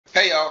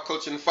Hey y'all,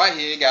 Coach in the Fight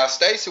here. You got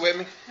Stacy with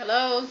me.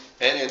 Hello.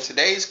 And in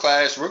today's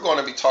class, we're going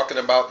to be talking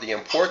about the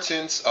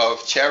importance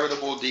of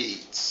charitable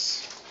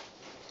deeds.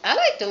 I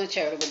like doing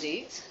charitable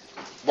deeds.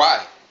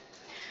 Why?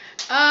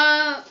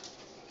 I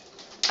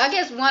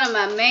guess one of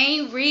my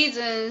main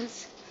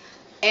reasons,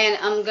 and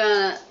I'm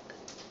gonna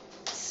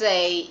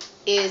say,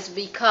 is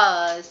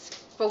because,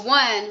 for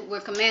one, we're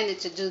commanded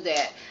to do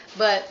that.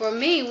 But for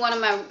me, one of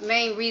my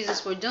main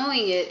reasons for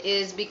doing it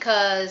is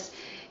because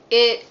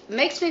it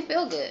makes me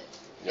feel good.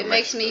 It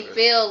makes me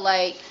feel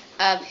like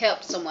I've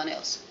helped someone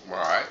else. All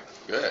right,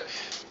 good.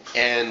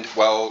 And,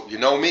 well, you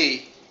know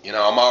me,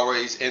 I'm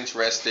always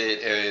interested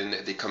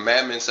in the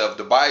commandments of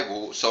the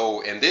Bible.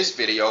 So in this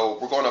video,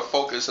 we're going to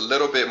focus a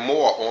little bit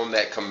more on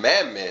that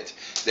commandment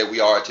that we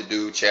are to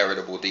do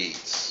charitable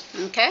deeds.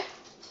 Okay.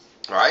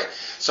 All right.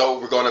 So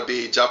we're going to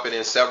be jumping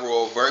in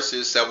several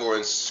verses, several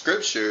in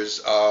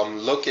scriptures,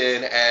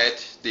 looking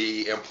at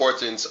the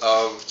importance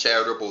of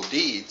charitable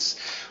deeds,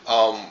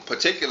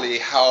 particularly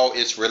how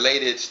it's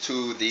related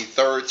to the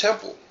third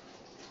temple.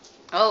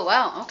 Oh,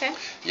 wow. Okay.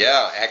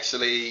 Yeah,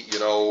 actually,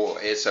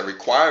 it's a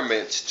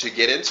requirement to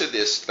get into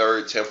this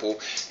third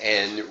temple,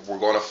 and we're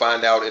going to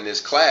find out in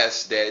this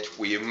class that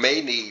we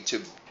may need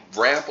to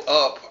ramp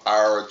up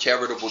our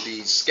charitable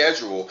deeds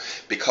schedule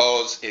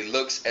because it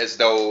looks as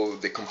though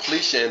the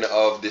completion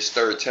of this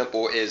third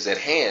temple is at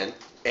hand,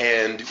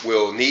 and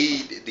we'll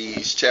need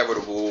these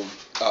charitable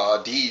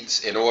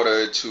deeds in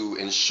order to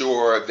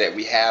ensure that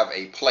we have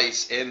a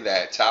place in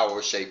that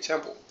tower-shaped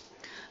temple.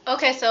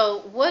 Okay, so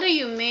what do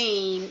you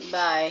mean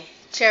by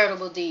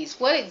charitable deeds?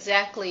 What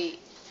exactly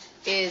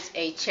is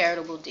a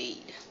charitable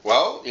deed?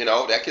 Well,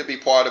 that could be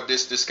part of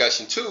this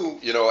discussion too,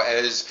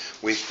 as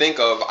we think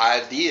of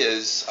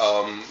ideas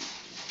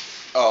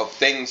of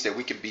things that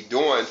we could be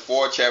doing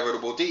for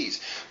charitable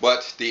deeds.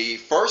 But the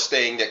first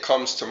thing that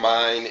comes to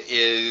mind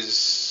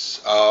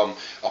is a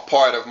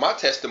part of my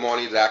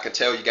testimony that I can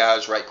tell you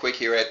guys right quick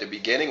here at the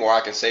beginning, or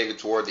I can save it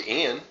toward the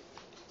end.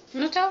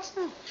 No, tell us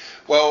now.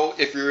 Well,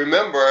 if you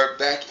remember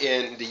back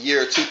in the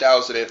year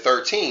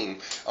 2013,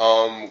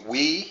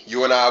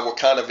 you and I were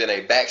kind of in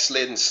a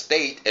backslidden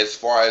state as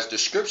far as the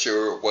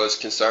scripture was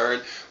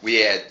concerned. We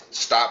had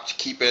stopped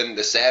keeping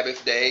the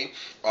Sabbath day.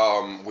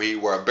 We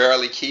were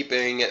barely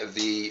keeping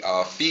the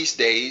feast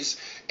days,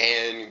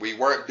 and we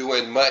weren't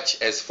doing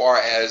much as far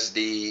as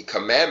the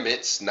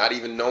commandments, not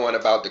even knowing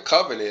about the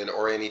covenant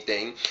or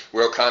anything.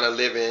 We were kind of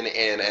living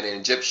in an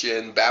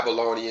Egyptian,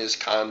 Babylonian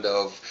kind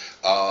of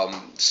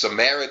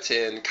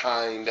Samaritan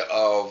kind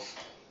of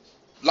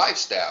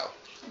lifestyle.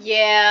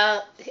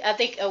 Yeah, I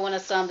think I want to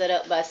sum that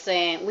up by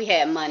saying we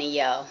had money,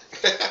 y'all.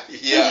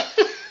 Yeah.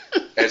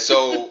 And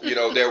so,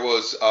 there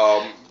was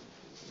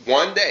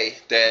one day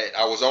that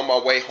I was on my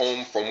way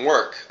home from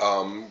work.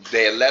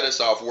 They had let us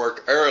off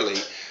work early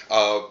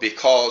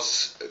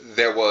because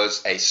there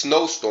was a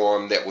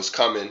snowstorm that was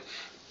coming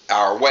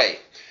our way.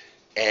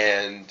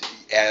 And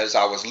as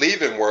I was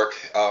leaving work,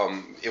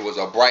 it was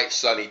a bright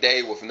sunny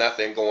day with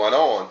nothing going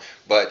on.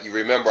 But you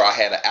remember I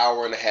had an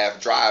hour and a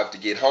half drive to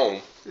get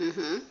home.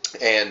 Mm-hmm.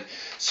 And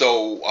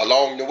so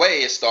along the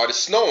way, it started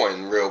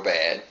snowing real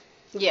bad.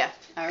 Yeah,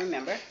 I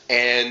remember.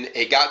 And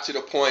it got to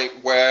the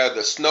point where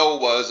the snow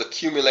was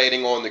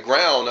accumulating on the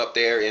ground up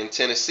there in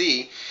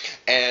Tennessee.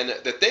 And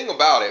the thing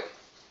about it,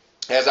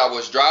 as I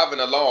was driving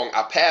along,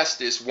 I passed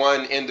this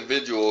one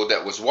individual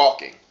that was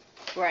walking.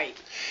 Right.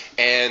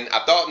 And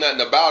I thought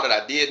nothing about it.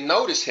 I did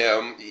notice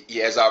him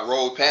as I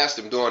rode past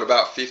him doing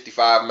about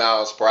 55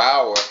 miles per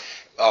hour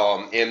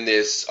in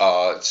this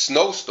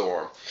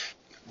snowstorm.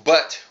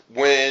 But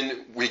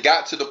when we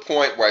got to the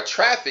point where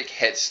traffic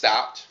had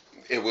stopped,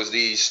 it was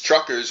these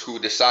truckers who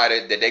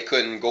decided that they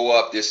couldn't go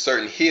up this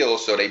certain hill,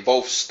 so they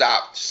both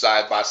stopped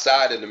side by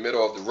side in the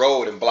middle of the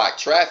road and blocked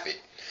traffic.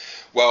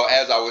 Well,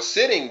 as I was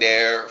sitting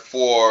there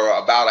for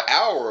about an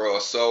hour or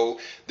so,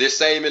 this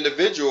same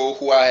individual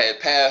who I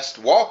had passed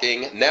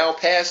walking now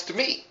passed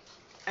me.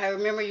 I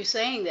remember you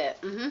saying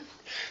that. Mm-hmm.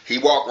 He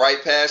walked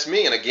right past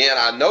me, and again,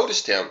 I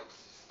noticed him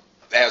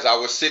as I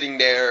was sitting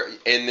there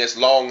in this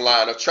long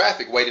line of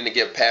traffic waiting to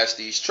get past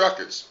these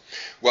truckers.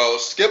 Well,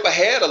 skip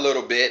ahead a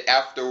little bit.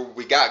 After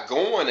we got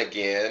going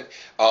again,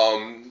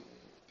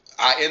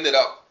 I ended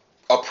up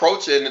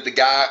approaching the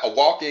guy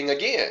walking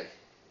again.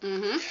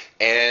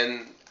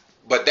 Mm-hmm.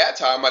 But that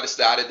time I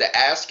decided to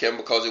ask him,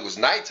 because it was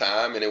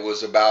nighttime and it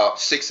was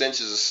about 6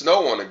 inches of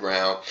snow on the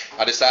ground,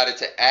 I decided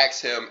to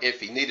ask him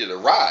if he needed a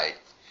ride.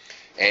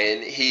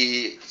 And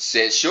he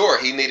said sure,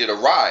 he needed a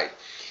ride.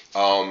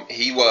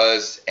 He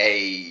was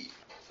a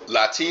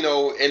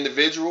Latino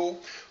individual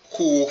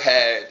who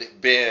had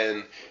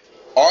been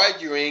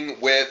arguing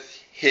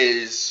with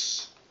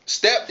his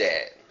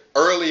stepdad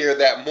earlier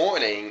that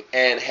morning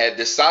and had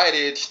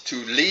decided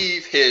to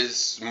leave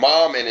his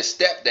mom and his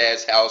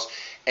stepdad's house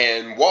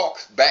and walk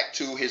back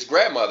to his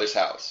grandmother's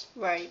house.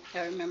 Right,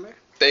 I remember.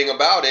 Thing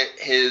about it,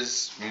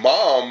 his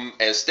mom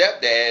and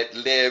stepdad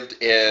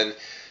lived in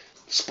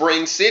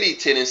Spring City,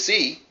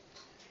 Tennessee,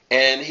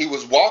 and he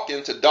was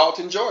walking to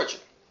Dalton, Georgia.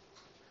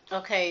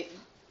 Okay,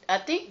 I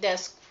think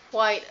that's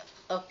quite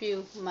a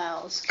few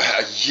miles.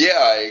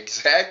 Yeah,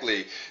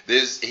 exactly.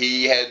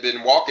 He had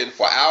been walking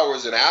for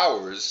hours and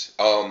hours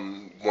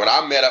when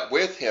I met up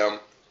with him,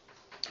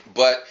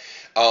 but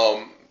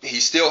he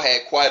still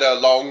had quite a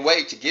long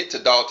way to get to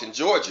Dalton,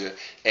 Georgia.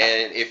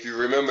 And if you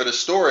remember the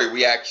story,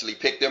 we actually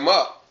picked him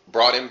up,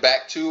 brought him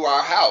back to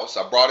our house.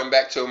 I brought him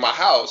back to my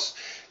house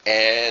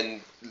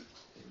and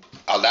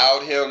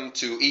allowed him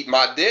to eat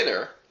my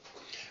dinner.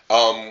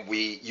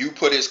 You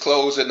put his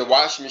clothes in the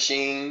washing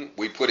machine.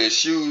 We put his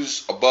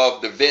shoes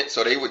above the vent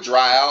so they would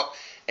dry out.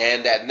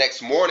 And that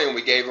next morning,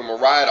 we gave him a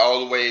ride all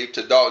the way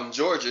to Dalton,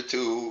 Georgia,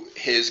 to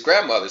his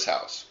grandmother's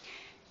house.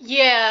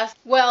 Yeah,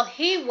 well,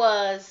 he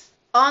was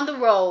on the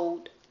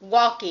road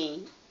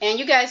walking, and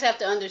you guys have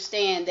to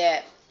understand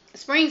that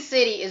Spring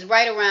City is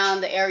right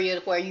around the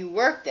area where you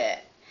worked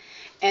at.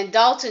 And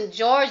Dalton,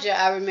 Georgia,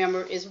 I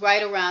remember, is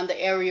right around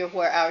the area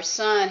where our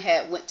son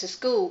had went to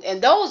school.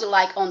 And those are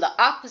like on the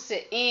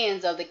opposite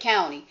ends of the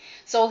county.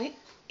 So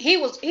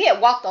he had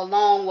walked a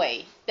long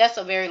way. That's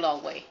a very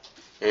long way.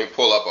 Let me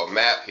pull up a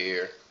map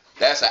here.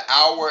 That's an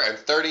hour and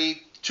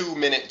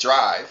 32-minute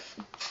drive.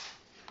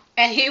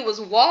 And he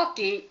was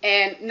walking,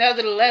 and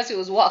nevertheless, he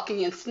was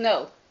walking in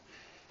snow.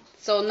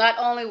 So not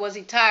only was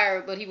he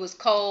tired, but he was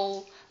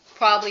cold,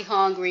 probably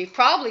hungry,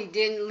 probably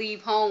didn't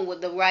leave home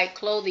with the right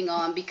clothing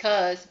on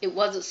because it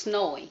wasn't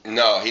snowing.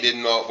 No, he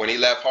didn't know. When he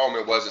left home,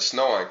 it wasn't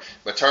snowing.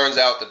 But turns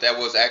out that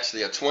was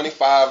actually a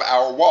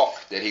 25-hour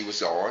walk that he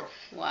was on.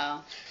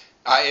 Wow.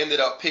 I ended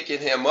up picking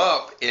him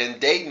up in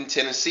Dayton,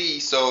 Tennessee,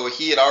 so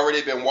he had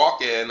already been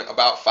walking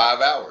about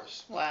 5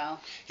 hours. Wow.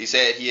 He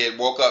said he had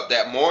woke up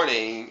that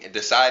morning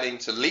deciding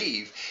to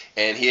leave,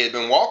 and he had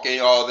been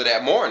walking all of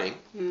that morning.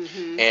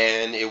 Mm-hmm.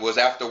 And it was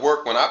after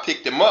work when I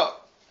picked him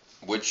up,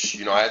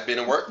 which, I had been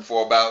at work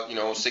for about,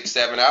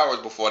 6-7 hours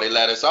before they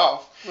let us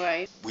off.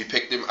 Right. I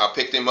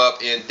picked him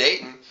up in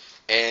Dayton,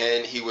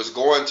 and he was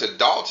going to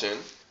Dalton,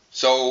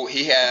 so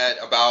he had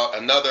about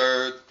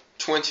another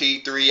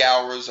 23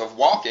 hours of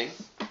walking.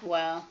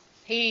 Wow.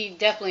 He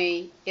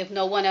definitely, if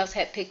no one else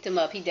had picked him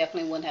up, he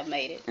definitely wouldn't have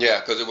made it. Yeah,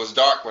 because it was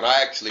dark when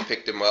I actually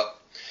picked him up.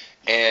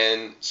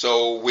 And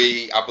so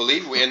I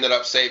believe we ended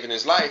up saving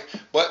his life.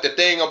 But the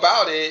thing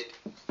about it,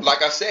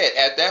 like I said,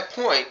 at that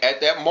point, at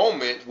that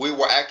moment, we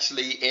were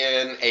actually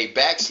in a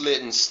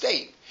backslidden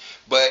state.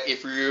 But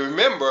if you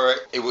remember,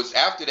 it was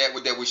after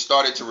that we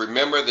started to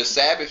remember the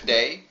Sabbath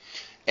day,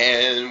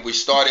 and we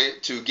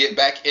started to get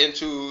back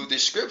into the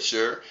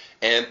scripture,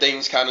 and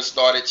things kind of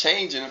started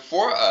changing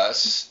for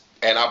us.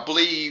 And I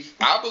believe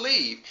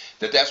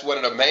that that's one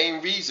of the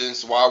main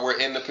reasons why we're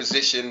in the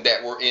position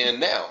that we're in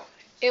now.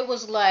 It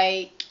was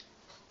like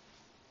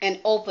an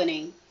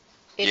opening.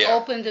 It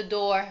opened the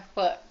door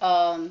for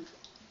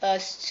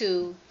us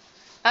to,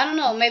 I don't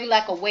know, maybe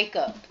like a wake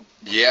up.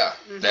 Yeah,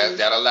 mm-hmm.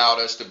 that allowed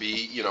us to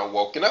be,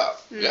 woken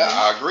up. Mm-hmm. Yeah,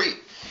 I agree.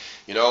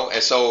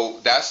 And so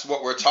that's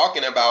what we're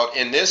talking about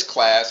in this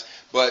class,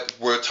 but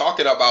we're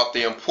talking about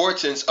the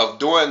importance of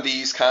doing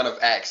these kind of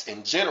acts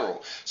in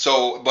general.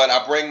 So, but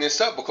I bring this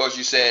up because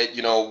you said,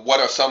 what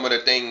are some of the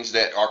things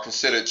that are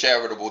considered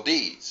charitable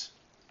deeds?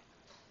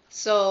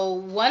 So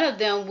one of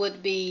them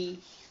would be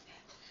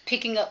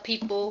picking up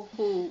people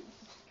who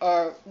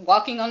are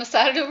walking on the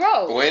side of the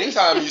road. Well,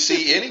 anytime you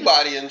see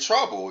anybody in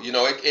trouble,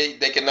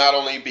 they can not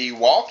only be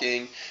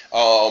walking,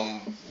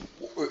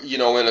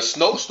 in a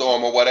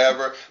snowstorm or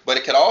whatever, but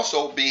it could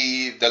also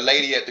be the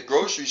lady at the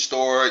grocery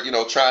store,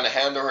 trying to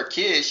handle her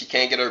kids. She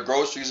can't get her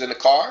groceries in the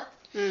car.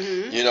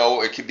 Mm-hmm.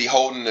 It could be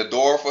holding the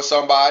door for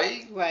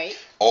somebody. Right.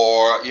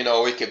 Or,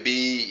 it could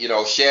be,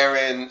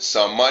 sharing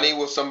some money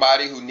with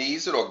somebody who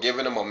needs it or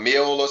giving them a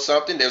meal or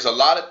something. There's a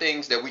lot of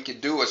things that we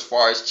could do as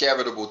far as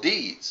charitable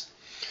deeds.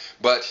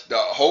 But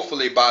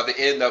hopefully by the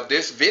end of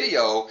this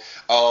video,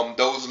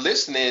 those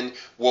listening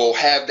will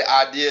have the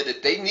idea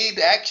that they need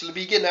to actually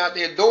be getting out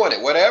there doing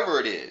it, whatever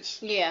it is.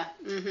 Yeah.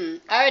 Mm-hmm.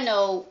 I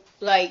know,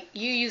 like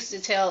you used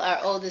to tell our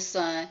oldest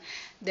son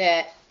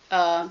that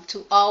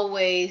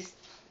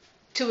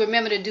to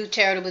remember to do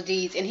charitable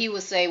deeds, and he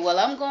would say, well,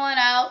 I'm going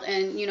out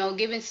and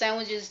giving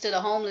sandwiches to the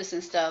homeless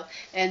and stuff,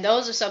 and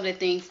those are some of the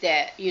things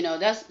that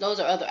those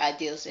are other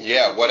ideals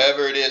that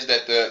whatever it is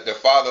that the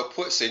Father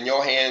puts in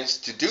your hands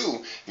to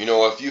do,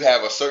 if you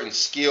have a certain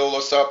skill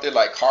or something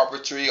like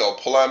carpentry or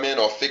plumbing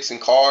or fixing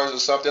cars or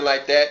something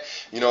like that,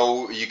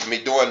 you can be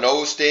doing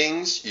those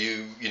things.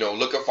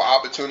 Looking for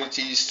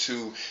opportunities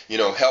to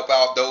help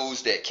out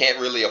those that can't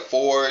really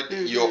afford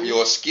mm-hmm.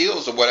 your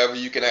skills or whatever.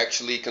 You can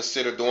actually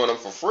consider doing them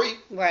for free.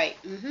 Right.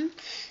 Mm-hmm.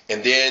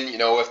 And then,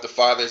 if the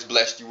Father has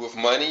blessed you with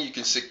money, you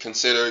can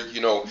consider,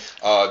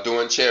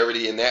 doing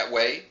charity in that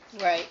way.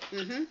 Right.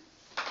 Mm-hmm.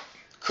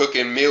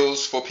 Cooking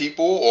meals for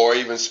people, or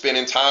even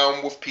spending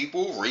time with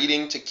people,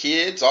 reading to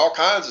kids, all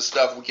kinds of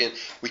stuff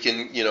we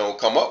can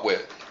come up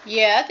with.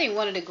 Yeah, I think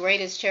one of the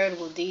greatest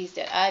charitable deeds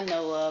that I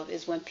know of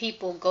is when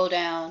people go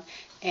down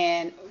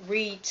and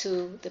read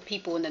to the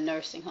people in the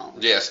nursing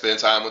homes. Yeah, spend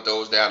time with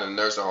those down in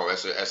the nursing home,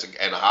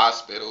 and the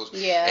hospitals,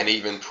 Yeah. and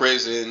even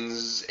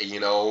prisons. You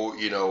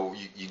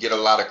get a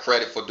lot of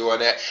credit for doing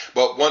that.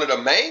 But one of the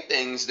main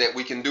things that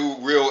we can do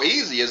real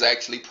easy is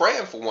actually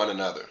praying for one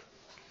another.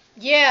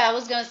 Yeah, I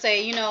was going to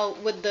say,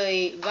 with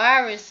the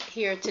virus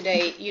here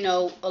today,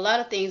 a lot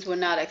of things were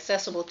not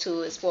accessible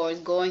to as far as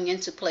going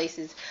into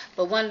places.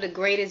 But one of the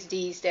greatest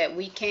deeds that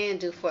we can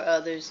do for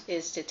others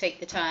is to take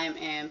the time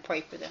and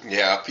pray for them.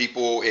 Yeah,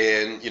 people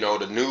in,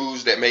 the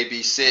news that may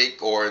be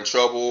sick or in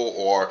trouble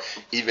or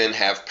even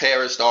have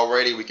perished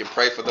already. We can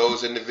pray for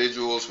those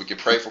individuals. We can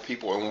pray for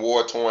people in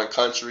war-torn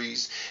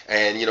countries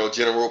and,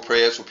 general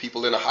prayers for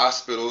people in the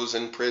hospitals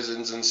and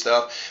prisons and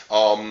stuff.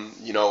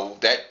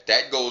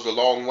 That goes a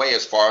long way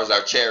as far as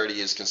our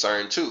charity is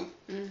concerned too.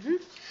 Mm-hmm.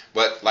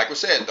 But like we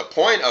said, the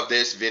point of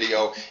this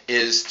video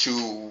is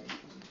to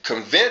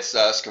convince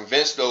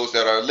those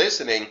that are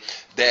listening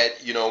that,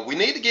 we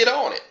need to get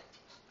on it.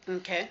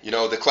 Okay.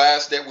 The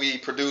class that we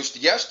produced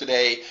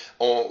yesterday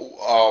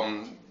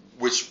on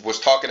which was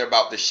talking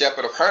about the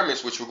shepherd of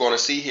Hermas, which we're going to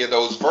see here,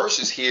 those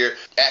verses here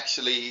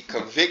actually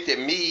convicted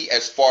me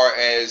as far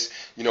as,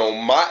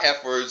 my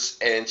efforts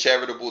and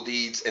charitable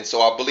deeds. And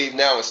so I believe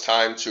now it's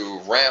time to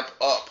ramp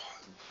up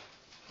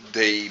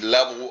the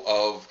level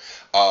of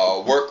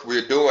work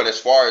we're doing as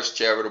far as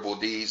charitable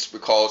deeds,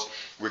 because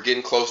we're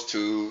getting close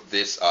to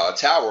this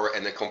tower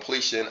and the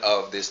completion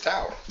of this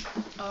tower.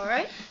 All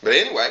right. But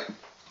anyway,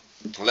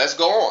 let's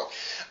go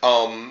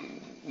on.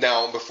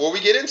 Now, before we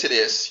get into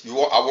this, I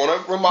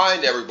want to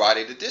remind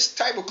everybody that this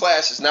type of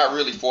class is not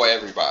really for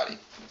everybody.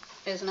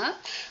 It's not?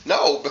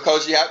 No,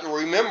 because you have to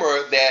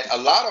remember that a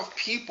lot of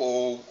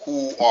people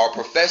who are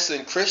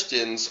professing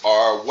Christians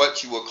are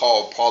what you would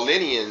call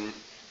Paulinian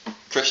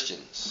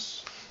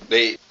Christians.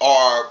 They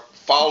are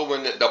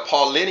following the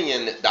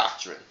Paulinian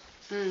doctrine,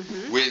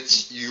 mm-hmm.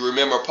 which you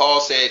remember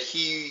Paul said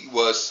he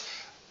was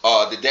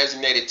the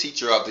designated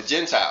teacher of the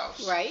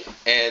Gentiles. Right.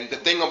 And the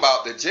thing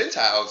about the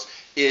Gentiles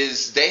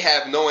is they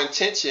have no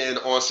intention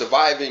on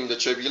surviving the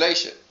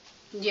tribulation.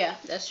 Yeah,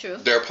 that's true.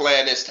 Their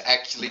plan is to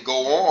actually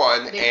go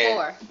on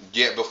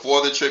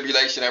before the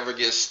tribulation ever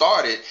gets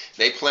started.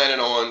 They planning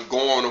on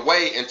going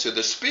away into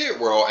the spirit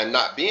world and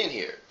not being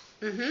here.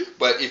 Mm-hmm.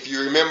 But if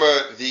you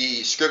remember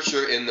the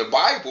scripture in the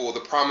Bible,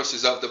 the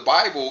promises of the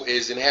Bible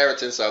is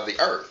inheritance of the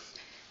earth.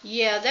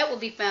 Yeah, that will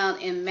be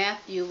found in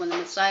Matthew when the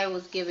Messiah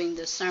was giving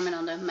the Sermon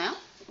on the Mount.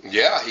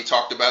 Yeah, he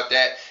talked about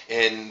that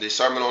in the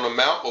Sermon on the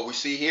Mount. What we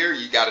see here,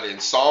 you got it in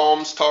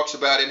Psalms, talks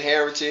about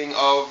inheriting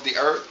of the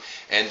earth.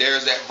 And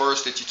there's that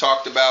verse that you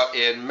talked about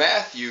in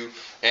Matthew.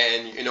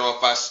 And, if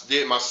I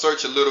did my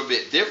search a little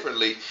bit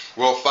differently,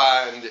 we'll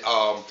find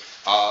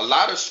a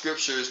lot of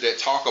scriptures that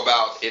talk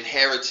about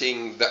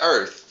inheriting the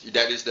earth.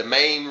 That is the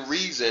main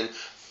reason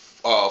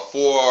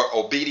for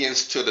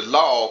obedience to the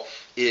law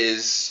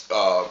is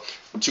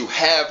to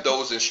have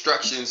those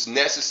instructions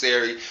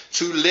necessary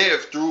to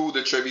live through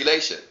the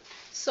tribulation.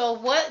 So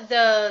what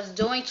does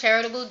doing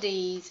charitable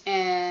deeds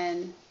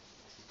and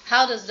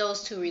how does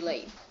those two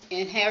relate?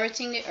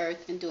 Inheriting the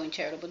earth and doing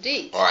charitable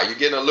deeds. All right, you're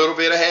getting a little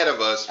bit ahead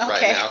of us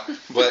right now.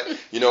 But,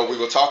 we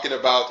were talking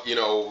about,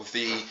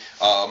 the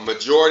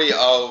majority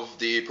of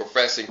the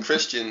professing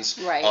Christians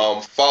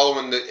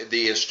following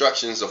the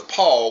instructions of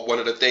Paul. One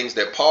of the things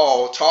that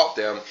Paul taught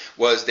them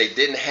was they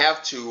didn't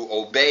have to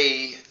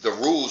obey the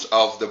rules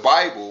of the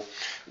Bible.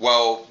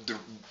 Well,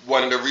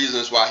 one of the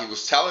reasons why he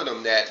was telling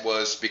them that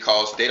was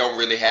because they don't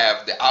really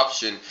have the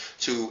option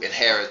to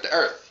inherit the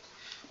earth.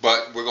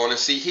 But we're going to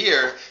see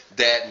here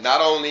that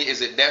not only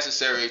is it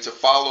necessary to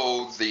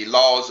follow the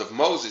laws of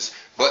Moses,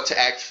 but to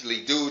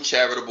actually do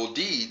charitable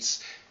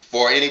deeds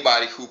for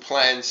anybody who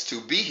plans to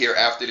be here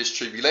after this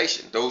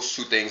tribulation. Those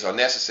two things are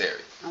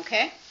necessary.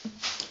 Okay.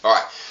 All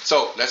right.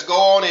 So let's go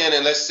on in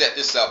and let's set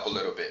this up a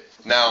little bit.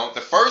 Now,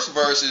 the first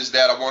verses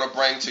that I want to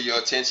bring to your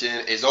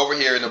attention is over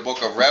here in the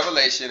book of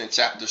Revelation in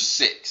chapter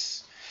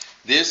 6.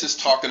 This is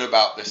talking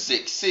about the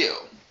sixth seal.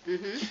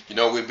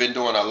 Mm-hmm. We've been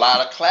doing a lot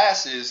of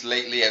classes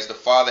lately as the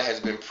Father has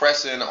been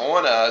pressing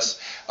on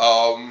us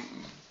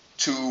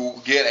to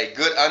get a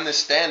good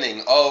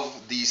understanding of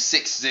these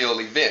sixth seal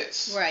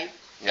events. Right.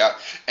 Yeah.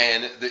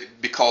 And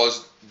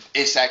because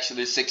it's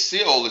actually sixth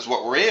seal is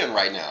what we're in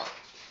right now.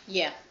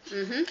 Yeah.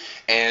 Mm-hmm.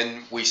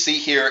 And we see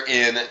here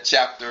in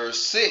chapter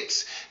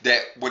 6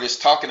 that when it's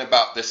talking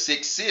about the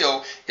sixth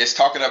seal, it's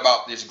talking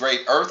about this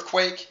great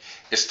earthquake.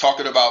 It's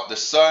talking about the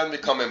sun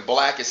becoming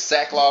black as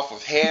sackcloth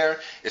of hair.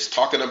 It's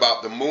talking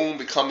about the moon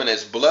becoming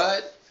as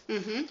blood.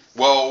 Mm-hmm.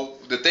 Well,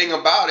 the thing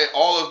about it,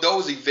 all of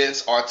those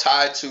events are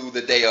tied to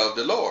the day of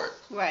the Lord.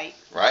 Right.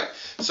 Right?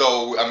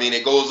 So,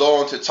 it goes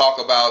on to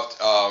talk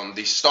about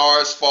the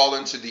stars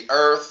falling to the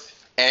earth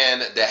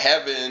and the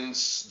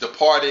heavens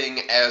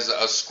departing as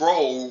a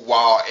scroll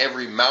while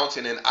every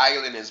mountain and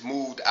island is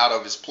moved out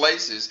of its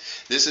places.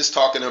 This is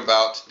talking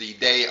about the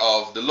day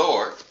of the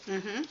Lord.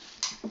 Mm-hmm.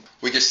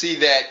 We can see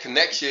that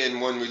connection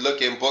when we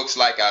look in books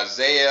like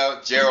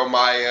Isaiah,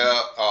 Jeremiah,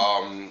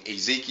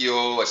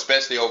 Ezekiel,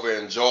 especially over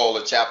in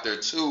Joel chapter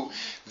 2,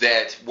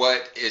 that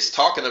what is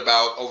talking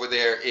about over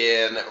there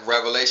in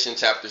Revelation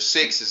chapter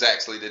 6 is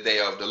actually the day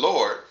of the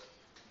Lord.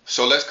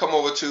 So let's come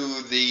over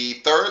to the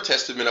Third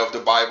Testament of the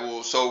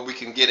Bible so we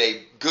can get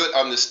a good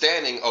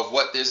understanding of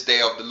what this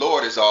day of the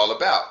Lord is all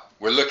about.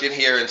 We're looking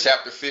here in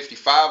chapter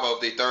 55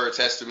 of the Third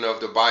Testament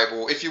of the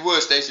Bible. If you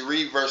would, Stacy,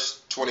 read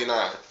verse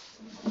 29.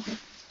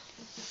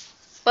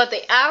 But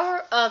the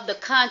hour of the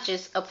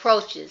conscience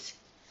approaches.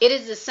 It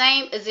is the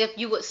same as if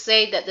you would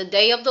say that the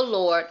day of the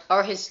Lord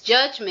or his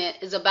judgment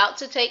is about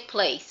to take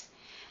place.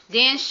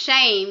 Then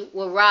shame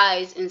will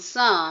rise in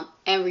some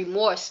and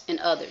remorse in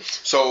others.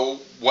 So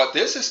what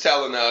this is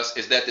telling us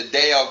is that the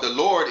day of the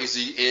Lord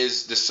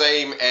is the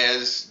same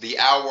as the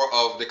hour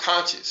of the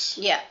conscience.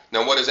 Yeah.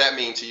 Now what does that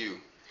mean to you?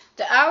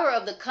 The hour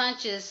of the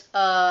conscience,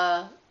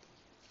 to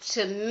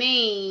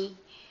me,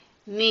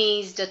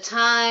 means the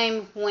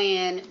time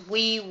when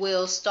we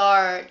will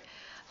start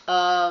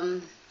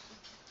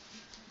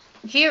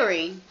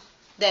hearing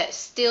that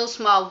still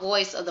small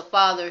voice of the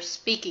Father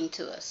speaking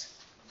to us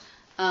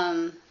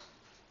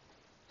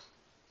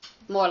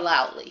more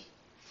loudly,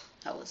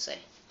 I would say.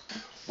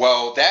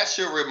 Well, that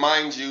should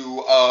remind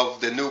you of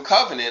the new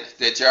covenant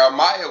that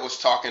Jeremiah was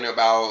talking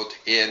about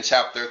in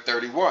chapter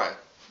 31.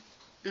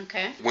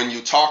 Okay. When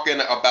you're talking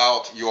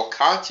about your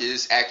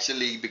conscience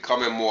actually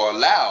becoming more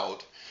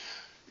loud,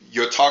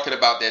 you're talking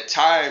about that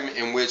time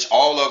in which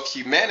all of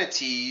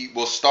humanity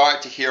will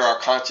start to hear our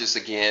conscience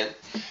again,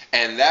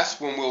 and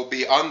that's when we'll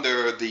be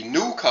under the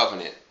new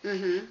covenant,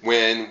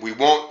 when we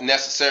won't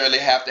necessarily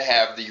have to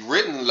have the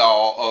written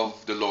law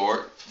of the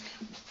Lord.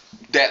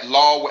 That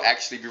law will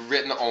actually be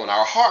written on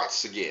our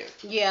hearts again.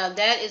 Yeah,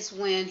 that is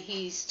when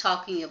he's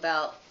talking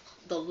about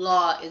the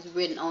law is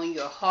written on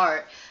your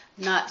heart,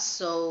 not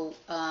so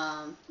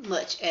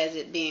much as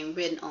it being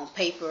written on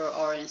paper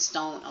or in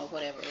stone or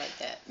whatever like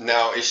that.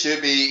 Now, it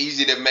should be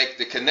easy to make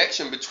the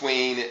connection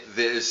between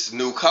this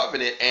new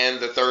covenant and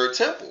the third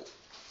temple.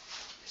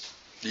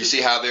 Do you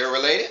see how they're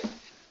related?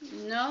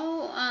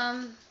 No,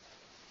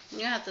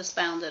 you have to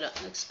expound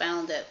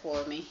that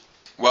for me.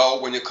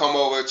 Well, when you come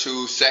over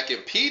to 2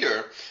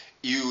 Peter,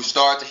 you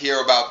start to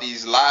hear about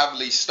these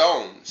lively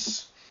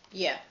stones.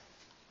 Yeah.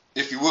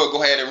 If you would,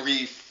 go ahead and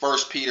read 1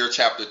 Peter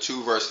chapter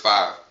 2, verse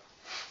 5.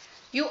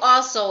 You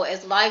also,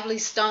 as lively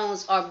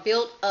stones, are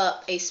built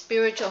up a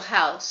spiritual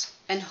house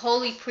and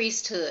holy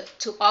priesthood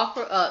to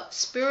offer up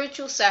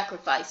spiritual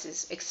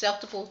sacrifices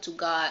acceptable to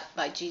God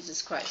by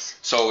Jesus Christ.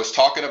 So it's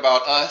talking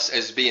about us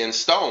as being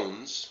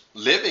stones,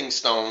 living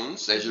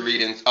stones, as you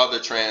read in other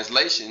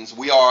translations.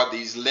 We are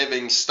these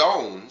living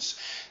stones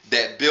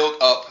that built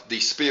up the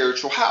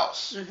spiritual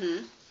house.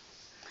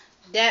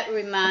 That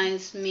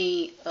reminds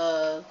me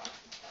of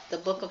the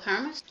book of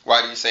Hermas.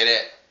 Why do you say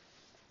that?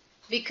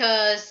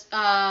 Because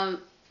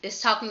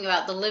it's talking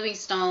about the living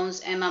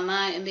stones, and my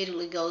mind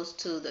immediately goes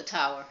to the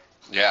tower.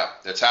 Yeah,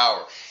 the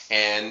tower.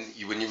 And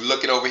when you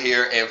look it over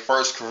here in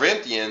 1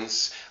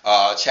 Corinthians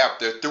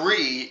chapter 3,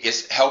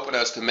 it's helping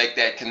us to make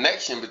that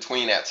connection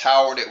between that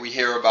tower that we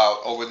hear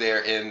about over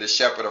there in the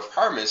Shepherd of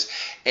Hermas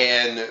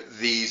and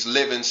these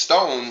living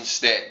stones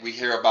that we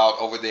hear about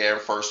over there in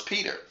 1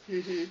 Peter.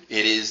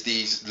 It is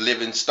these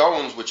living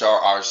stones, which are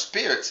our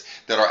spirits,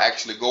 that are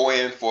actually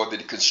going for the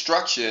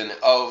construction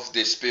of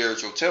this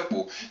spiritual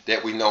temple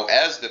that we know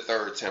as the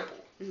third temple.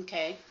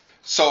 Okay.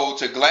 So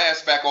to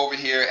glance back over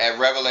here at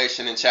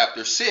Revelation in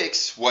chapter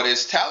 6, what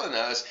it's telling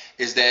us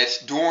is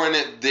that during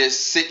this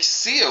sixth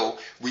seal,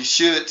 we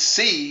should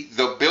see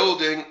the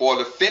building or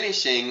the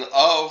finishing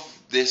of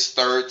this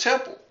third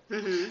temple.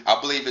 I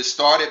believe it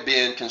started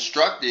being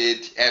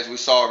constructed, as we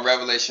saw in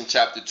Revelation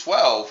chapter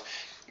 12,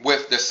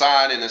 with the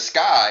sign in the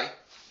sky,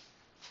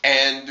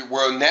 and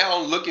we're now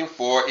looking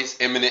for its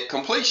imminent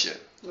completion.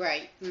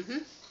 Right.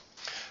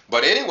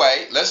 But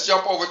anyway, let's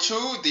jump over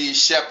to the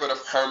Shepherd of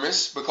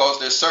Hermas, because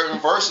there's certain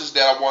verses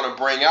that I want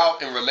to bring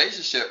out in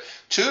relationship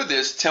to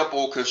this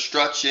temple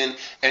construction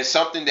and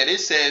something that it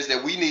says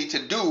that we need to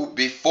do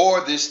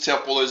before this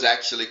temple is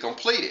actually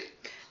completed.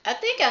 I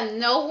think I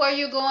know where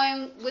you're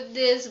going with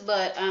this,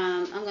 but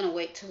I'm going to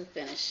wait till we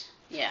finish.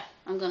 Yeah,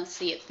 I'm going to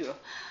see it through.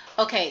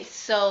 Okay,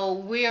 so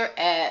we're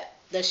at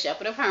the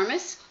Shepherd of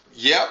Hermas.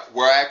 Yep,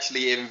 we're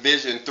actually in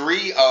Vision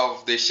 3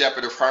 of the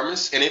Shepherd of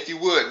Hermas. And if you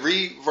would,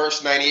 read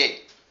verse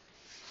 98.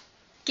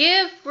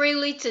 Give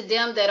freely to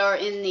them that are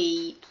in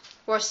need,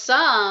 for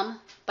some,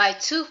 by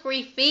too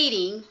free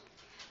feeding,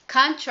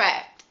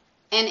 contract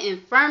an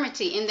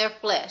infirmity in their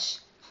flesh,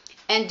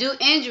 and do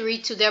injury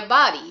to their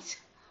bodies,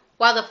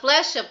 while the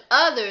flesh of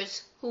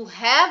others who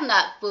have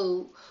not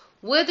food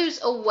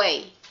withers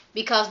away,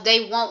 because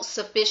they want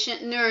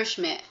sufficient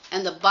nourishment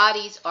and the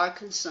bodies are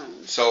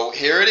consumed. So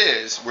here it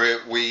is, where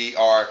we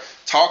are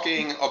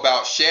talking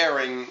about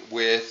sharing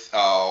with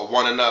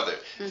one another.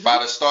 If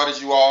I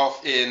started you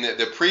off in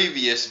the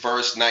previous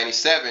verse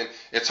 97,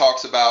 it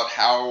talks about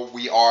how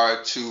we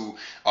are to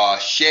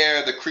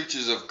share the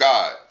creatures of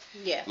God.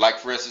 Yeah. Like,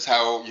 for instance,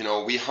 how,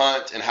 we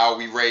hunt and how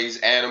we raise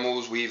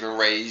animals. We even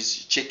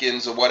raise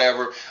chickens or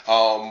whatever.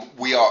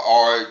 We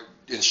are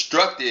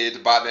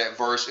instructed by that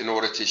verse in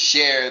order to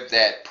share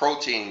that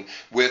protein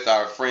with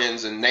our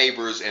friends and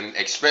neighbors, and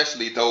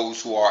especially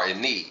those who are in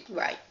need.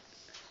 Right.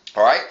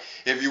 All right.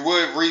 If you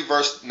would, read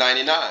verse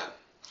 99.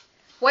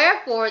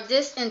 Wherefore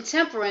this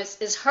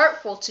intemperance is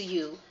hurtful to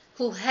you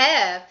who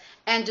have,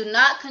 and do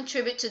not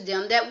contribute to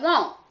them that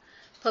want.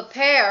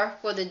 Prepare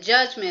for the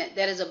judgment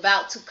that is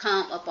about to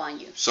come upon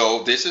you.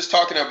 So this is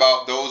talking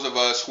about those of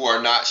us who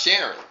are not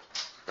sharing.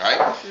 Right?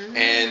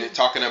 And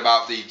talking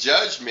about the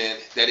judgment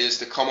that is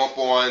to come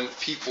upon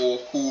people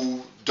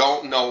who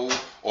don't know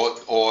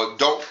or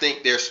don't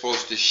think they're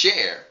supposed to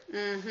share.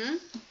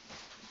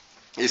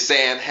 It's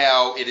saying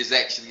how it is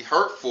actually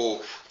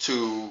hurtful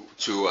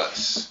to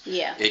us.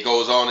 Yeah. It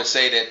goes on to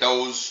say that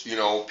those,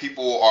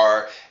 people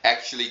are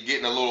actually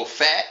getting a little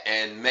fat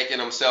and making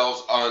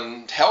themselves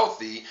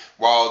unhealthy,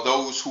 while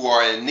those who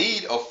are in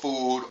need of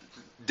food,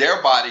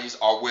 their bodies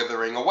are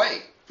withering away.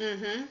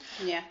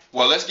 Yeah.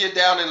 Well, let's get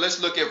down and let's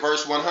look at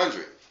verse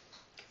 100.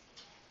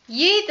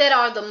 Ye that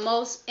are the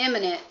most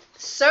eminent,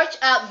 search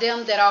out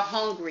them that are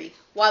hungry,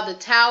 while the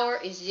tower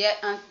is yet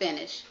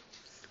unfinished.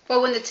 For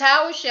when the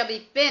tower shall be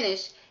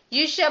finished,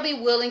 you shall be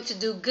willing to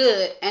do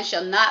good, and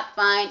shall not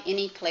find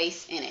any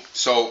place in it.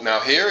 So now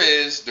here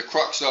is the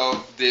crux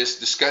of this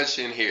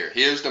discussion here.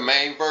 Here's the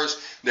main verse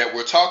that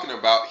we're talking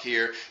about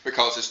here,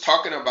 because it's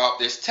talking about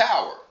this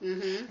tower.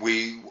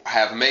 We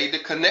have made the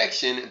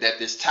connection that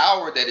this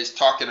tower that it's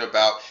talking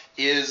about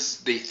is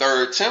the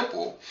third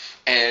temple.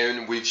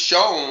 And we've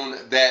shown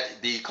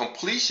that the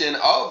completion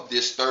of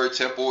this third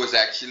temple is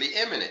actually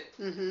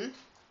imminent.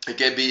 It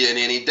can be in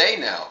any day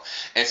now.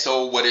 And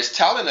so what it's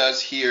telling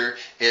us here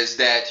is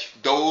that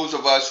those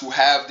of us who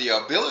have the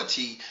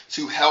ability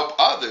to help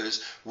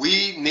others,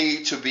 we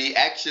need to be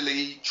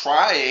actually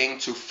trying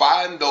to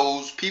find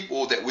those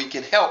people that we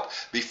can help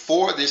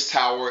before this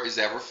tower is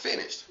ever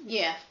finished.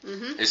 Yeah.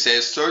 It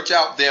says, search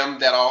out them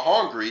that are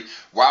hungry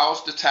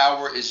whilst the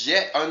tower is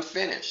yet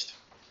unfinished.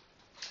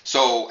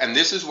 So, and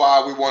this is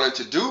why we wanted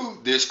to do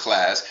this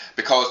class,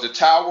 because the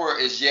tower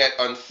is yet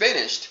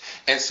unfinished.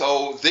 And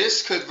so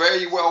this could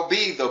very well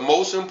be the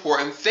most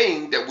important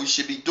thing that we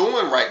should be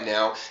doing right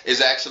now,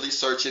 is actually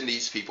searching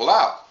these people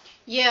out.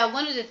 Yeah,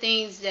 one of the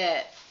things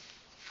that,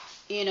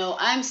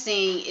 I'm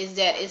seeing is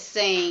that it's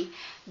saying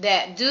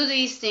that do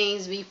these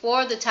things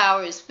before the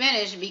tower is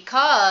finished,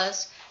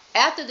 because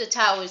after the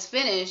tower is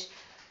finished,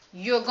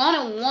 you're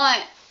going to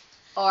want,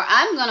 or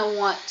I'm going to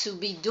want to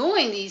be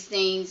doing these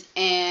things,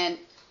 and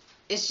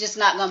it's just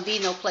not going to be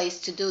no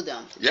place to do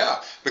them.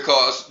 Yeah,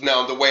 because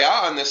now the way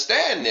I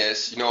understand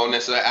this, and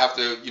I have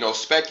to,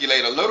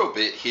 speculate a little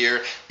bit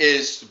here,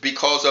 is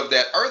because of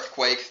that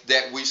earthquake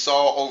that we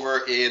saw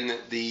over in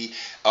the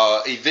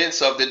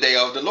events of the day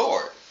of the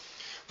Lord.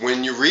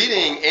 When you're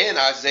reading in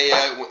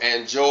Isaiah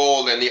and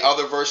Joel and the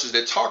other verses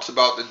that talks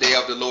about the day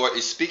of the Lord,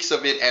 it speaks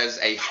of it as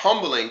a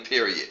humbling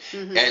period,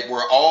 and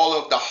where all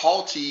of the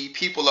haughty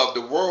people of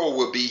the world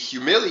will be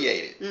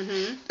humiliated.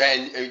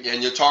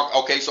 And you talk,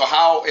 okay, so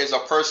how is a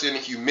person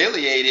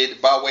humiliated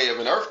by way of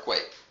an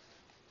earthquake?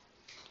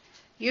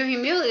 You're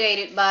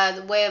humiliated by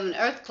the way of an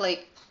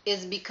earthquake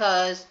is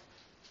because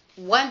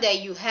one day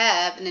you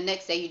have and the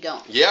next day you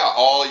don't. Yeah,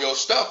 all your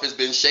stuff has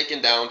been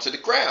shaken down to the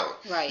ground.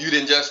 Right. You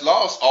didn't just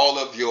lost all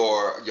of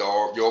your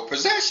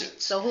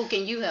possessions. So who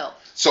can you help?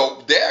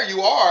 So there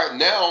you are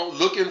now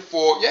looking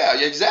for, yeah,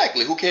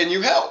 exactly. Who can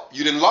you help?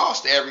 You done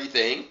lost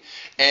everything,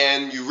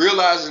 and you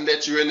realizing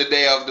that you're in the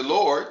day of the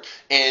Lord,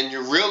 and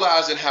you're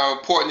realizing how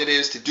important it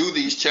is to do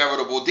these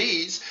charitable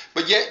deeds,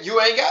 but yet you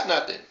ain't got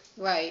nothing.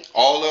 Right.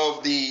 All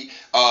of the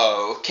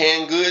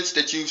canned goods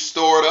that you've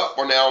stored up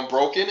are now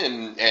broken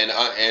and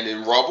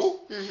in rubble.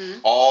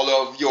 All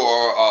of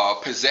your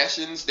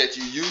possessions that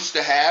you used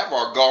to have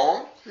are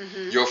gone.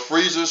 Your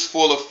freezers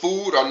full of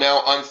food are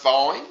now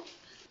unthawing.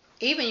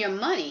 Even your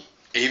money.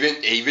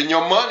 Even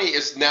your money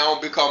is now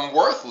become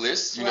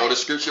worthless. You know, the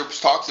scripture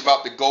talks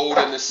about the gold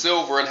and the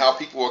silver and how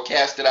people are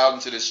casted out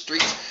into the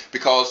streets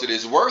because it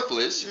is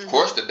worthless. Of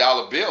course, the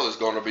dollar bill is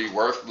going to be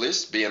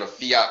worthless, being a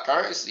fiat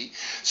currency.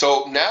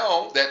 So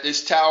now that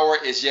this tower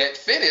is yet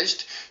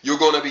finished, you're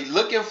going to be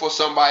looking for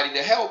somebody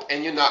to help,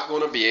 and you're not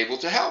going to be able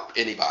to help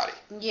anybody.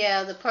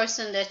 Yeah, the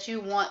person that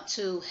you want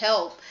to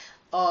help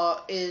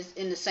is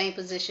in the same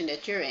position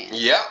that you're in.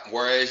 Yeah,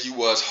 whereas you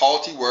was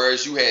haughty,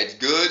 whereas you had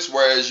goods,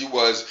 whereas you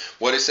was,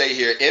 what it say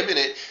here,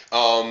 imminent,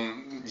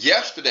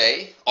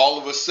 yesterday, all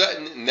of a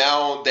sudden,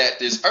 now that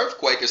this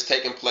earthquake is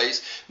taking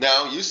place,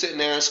 now you sitting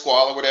there and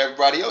squalor with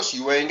everybody else.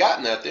 You ain't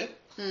got nothing.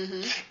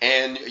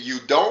 And you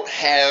don't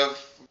have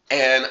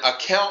an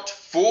account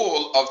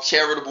full of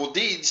charitable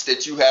deeds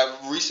that you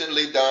have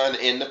recently done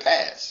in the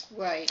past.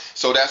 Right.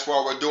 So that's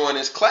why we're doing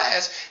this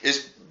class,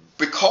 is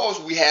because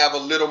we have a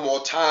little more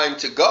time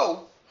to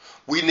go.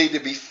 We need to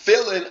be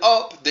filling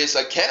up this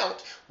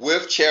account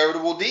with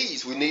charitable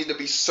deeds. We need to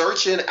be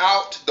searching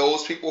out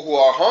those people who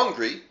are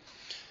hungry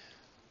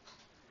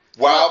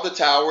while the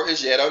tower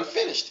is yet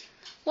unfinished.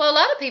 Well, a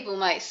lot of people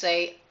might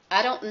say,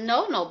 I don't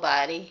know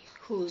nobody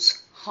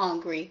who's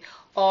hungry,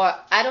 or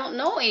I don't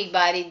know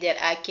anybody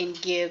that I can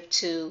give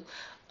to.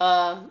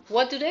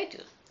 What do they do?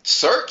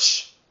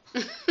 Search.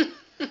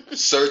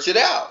 Search it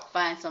out.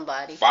 Find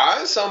somebody.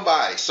 Find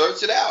somebody.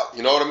 Search it out.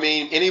 You know what I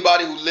mean?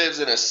 Anybody who lives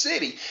in a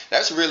city,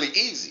 that's really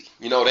easy.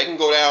 You know, they can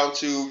go down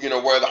to,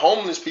 where the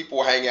homeless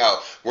people hang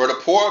out, where the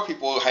poor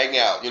people hang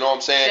out. You know what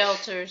I'm saying?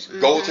 Shelters.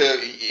 Go to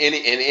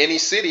any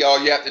city.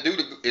 All you have to do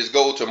is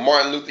go to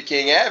Martin Luther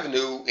King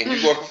Avenue, and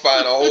you're going to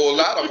find a whole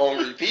lot of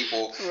hungry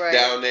people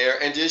down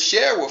there, and just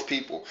share with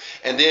people.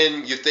 And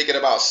then you're thinking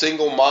about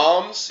single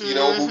moms, who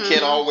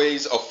can't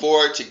always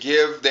afford to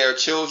give their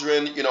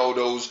children,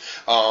 those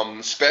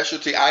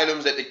specialty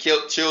items that the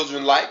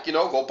children like.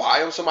 Go buy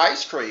them some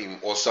ice cream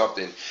or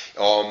something,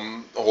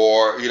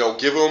 or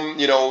give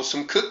them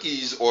some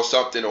cookies or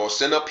something, or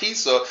send a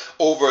pizza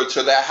over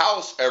to their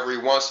house every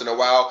once in a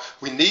while.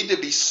 We need to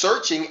be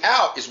searching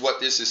out, is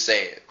what this is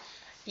saying.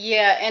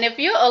 Yeah, and if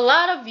a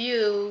lot of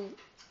you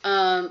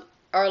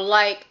are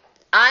like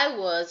I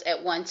was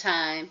at one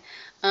time,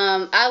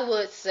 I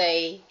would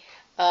say,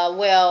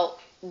 well,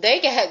 they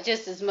can have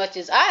just as much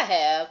as I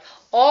have.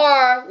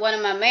 Or one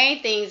of my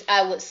main things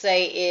I would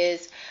say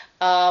is,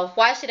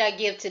 why should I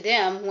give to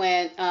them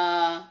when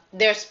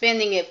they're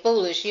spending it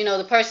foolish?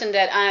 The person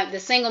the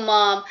single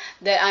mom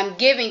that I'm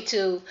giving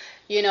to,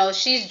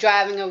 she's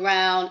driving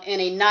around in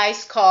a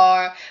nice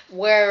car,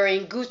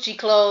 wearing Gucci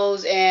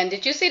clothes, and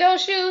did you see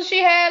those shoes she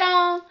had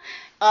on?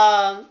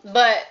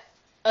 But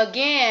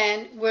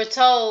again, we're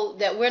told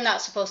that we're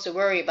not supposed to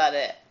worry about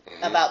it,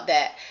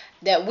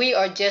 that we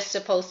are just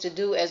supposed to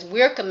do as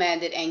we're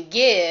commanded and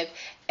give.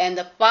 And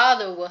the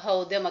Father will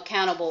hold them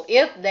accountable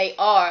if they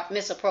are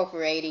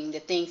misappropriating the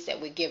things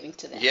that we're giving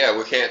to them. Yeah,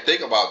 we can't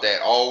think about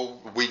that.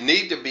 We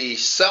need to be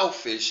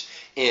selfish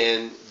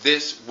in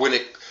this when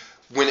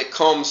it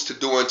comes to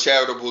doing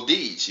charitable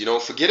deeds.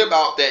 Forget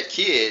about that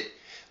kid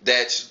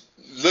that's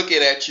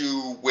looking at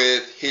you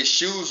with his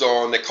shoes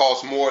on that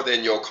cost more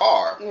than your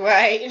car.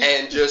 Right.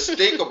 And just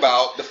think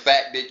about the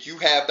fact that you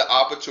have the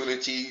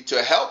opportunity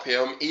to help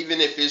him, even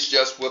if it's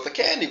just with a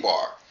candy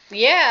bar.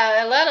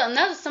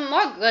 Yeah, some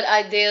more good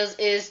ideas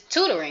is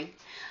tutoring.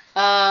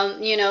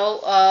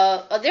 You'll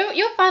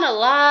find a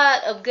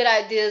lot of good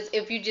ideas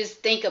if you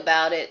just think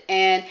about it.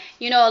 And,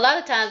 a lot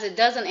of times it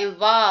doesn't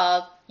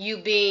involve you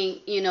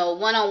being,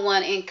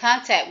 one-on-one in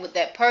contact with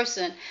that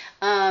person.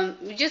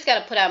 We just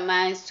got to put our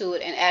minds to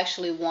it and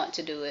actually want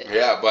to do it.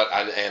 Yeah,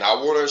 I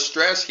want to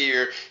stress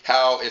here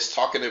how it's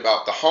talking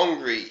about the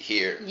hungry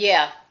here.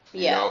 Yeah.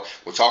 We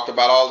talked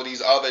about all of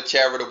these other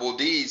charitable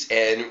deeds,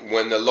 and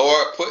when the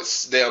Lord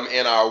puts them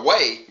in our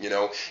way,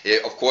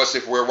 of course,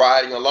 if we're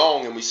riding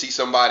along and we see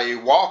somebody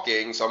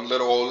walking, some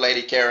little old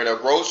lady carrying her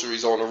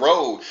groceries on the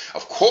road,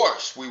 of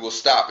course we will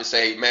stop and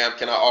say, ma'am,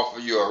 can I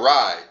offer you a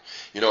ride?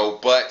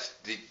 But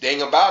the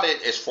thing about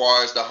it, as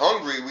far as the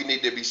hungry, we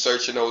need to be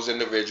searching those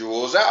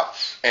individuals out.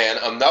 And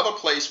another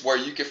place where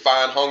you can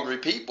find hungry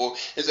people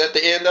is at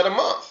the end of the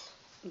month.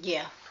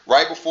 Yeah.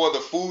 Right before the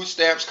food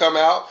stamps come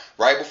out,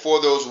 right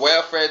before those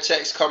welfare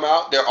checks come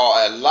out, there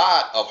are a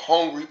lot of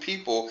hungry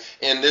people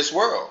in this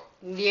world.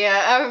 Yeah,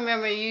 I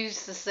remember you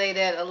used to say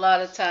that a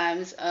lot of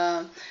times.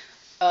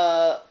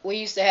 We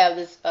used to have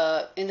this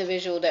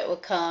individual that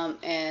would come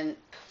and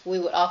we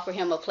would offer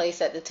him a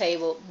place at the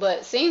table, but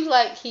it seems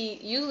like he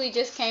usually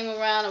just came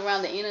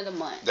around the end of the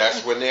month.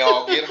 That's when they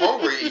all get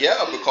hungry,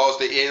 because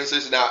the ends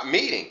is not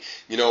meeting.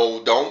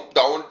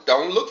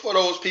 Don't look for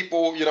those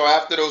people,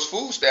 after those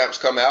food stamps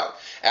come out,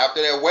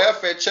 after their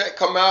welfare check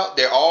come out,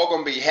 they're all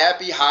gonna be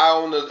happy, high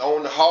on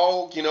the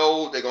hog.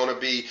 They're gonna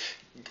be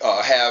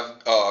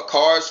have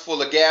cars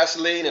full of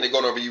gasoline, and they're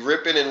going to be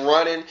ripping and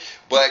running.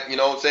 But,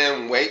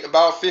 wait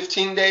about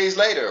 15 days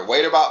later,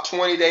 wait about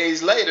 20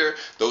 days later,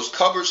 those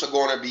cupboards are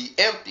going to be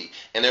empty,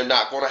 and they're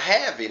not going to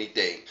have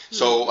anything.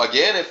 So,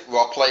 again, if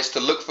a place to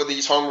look for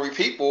these hungry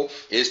people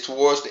is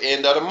towards the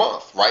end of the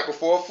month, right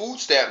before food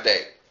stamp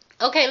day.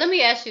 Okay, let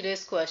me ask you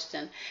this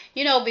question.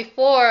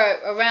 Before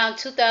around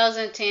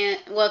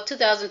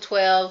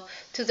 2012,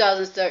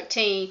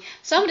 2013,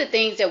 some of the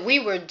things that we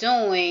were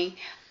doing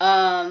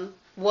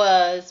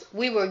was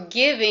we were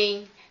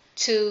giving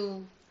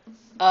to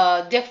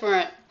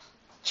different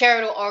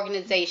charitable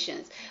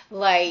organizations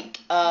like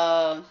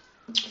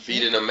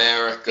Feeding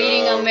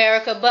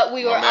America, but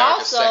we were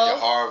America's Second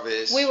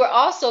Harvest. We were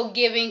also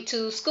giving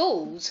to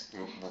schools.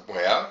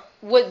 Well,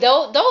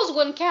 those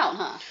wouldn't count,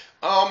 huh?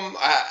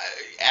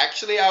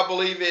 I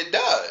believe it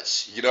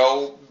does.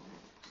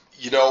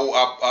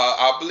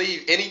 I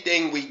believe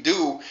anything we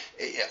do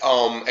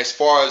as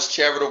far as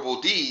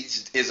charitable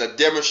deeds is a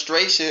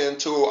demonstration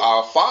to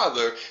our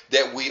Father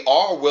that we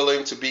are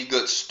willing to be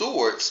good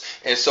stewards.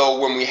 And so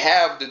when we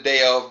have the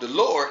day of the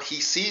Lord,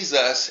 he sees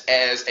us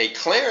as a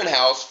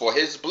clearinghouse for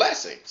his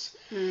blessings.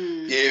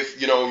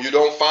 If you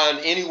don't find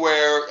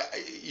anywhere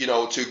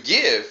to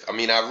give, I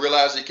mean, I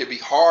realize it can be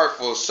hard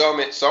for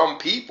some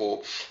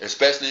people,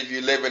 especially if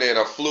you're living in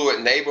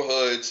affluent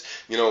neighborhoods.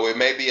 It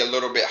may be a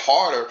little bit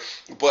harder.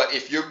 But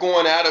if you're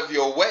going out of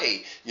your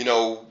way,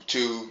 to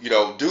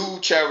do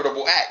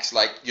charitable acts,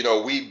 like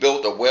we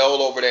built a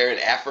well over there in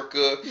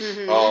Africa.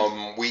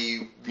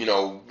 We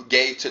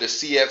gave to the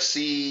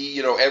CFC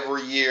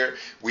every year.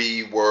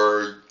 We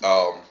were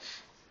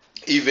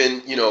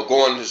even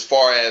going as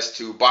far as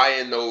to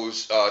buying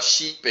those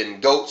sheep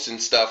and goats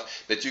and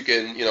stuff that you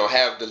can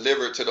have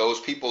delivered to those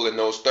people in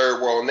those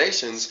third world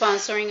nations.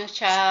 Sponsoring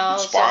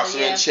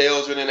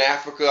children in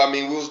Africa. I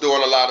mean, we was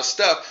doing a lot of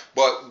stuff,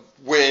 but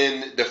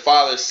when the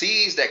Father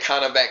sees that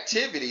kind of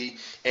activity,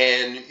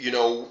 and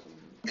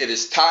it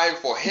is time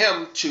for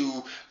him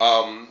to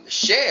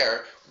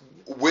share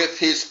with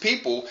his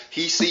people,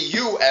 he see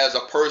you as a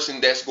person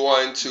that's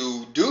going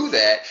to do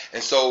that,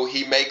 and so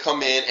he may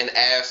come in and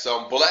add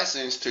some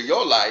blessings to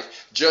your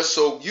life just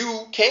so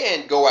you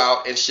can go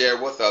out and share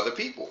with other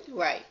people.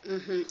 Right.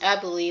 I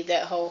believe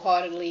that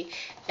wholeheartedly.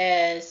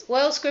 As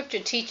well, Scripture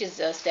teaches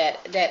us that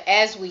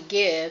as we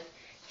give,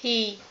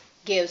 he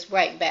gives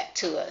right back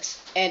to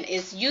us, and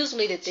it's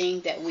usually the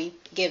thing that we've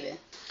given.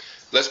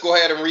 Let's go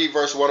ahead and read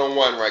verse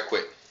 101 right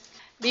quick.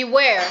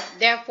 Beware,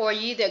 therefore,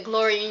 ye that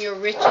glory in your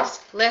riches,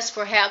 lest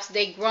perhaps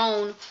they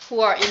groan who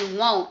are in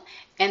want,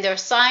 and their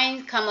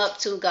signs come up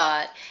to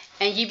God,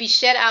 and ye be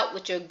shut out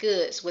with your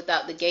goods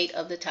without the gate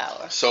of the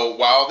tower. So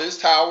while this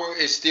tower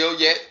is still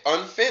yet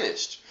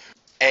unfinished,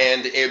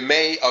 and it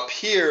may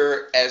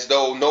appear as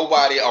though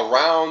nobody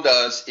around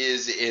us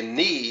is in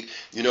need,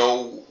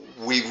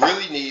 we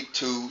really need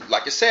to,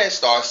 like I said,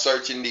 start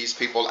searching these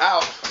people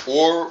out,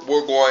 or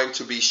we're going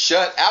to be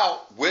shut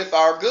out with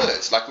our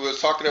goods. Like we were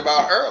talking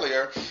about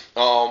earlier,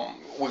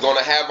 we're going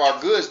to have our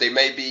goods. They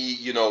may be,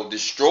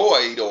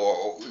 destroyed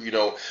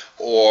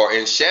or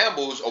in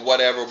shambles or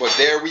whatever, but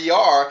there we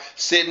are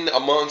sitting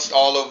amongst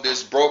all of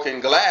this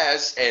broken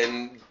glass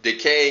and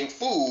decaying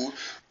food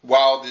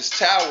while this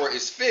tower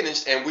is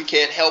finished, and we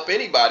can't help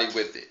anybody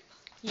with it.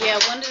 Yeah,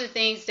 one of the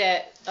things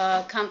that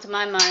come to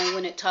my mind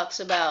when it talks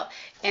about,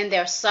 and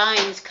their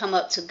signs come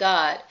up to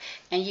God,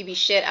 and ye be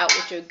shut out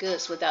with your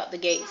goods without the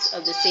gates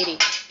of the city.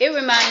 It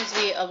reminds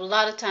me of a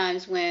lot of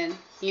times when,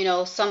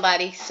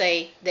 somebody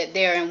say that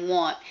they're in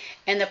want.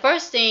 And the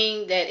first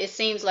thing that it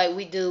seems like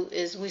we do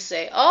is we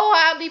say, oh,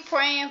 I'll be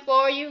praying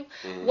for you.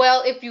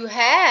 Well, if you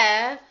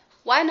have,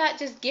 why not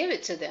just give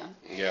it to them?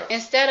 Yeah.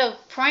 Instead of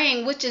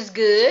praying, which is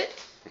good,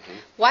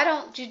 why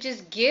don't you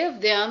just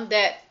give them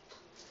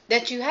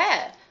that you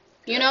have,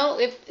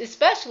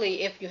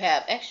 especially if you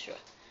have extra.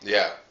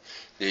 Yeah.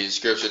 The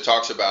scripture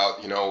talks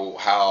about,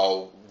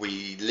 how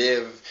we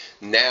live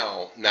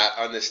now not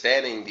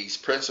understanding these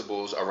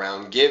principles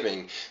around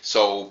giving.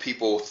 So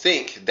people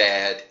think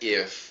that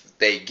if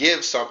they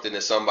give something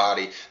to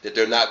somebody, that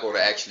they're not going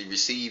to actually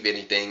receive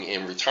anything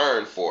in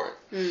return for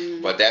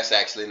it. But that's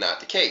actually not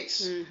the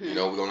case. We're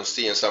going to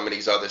see in some of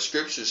these other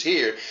scriptures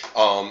here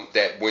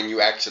that when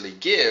you actually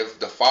give,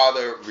 the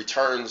Father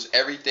returns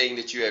everything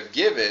that you have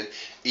given,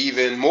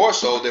 even more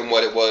so than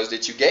what it was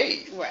that you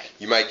gave. Right.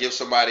 You might give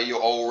somebody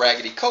your old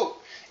raggedy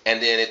coat,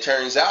 and then it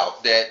turns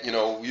out that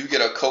you get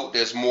a coat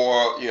that's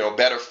more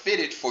better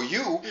fitted for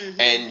you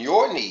and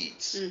your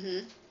needs.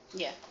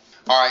 Yeah.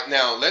 All right,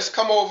 now let's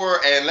come over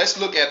and let's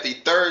look at the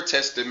Third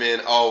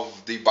Testament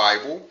of the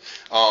Bible.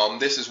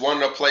 This is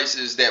one of the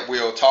places that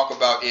we'll talk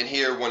about in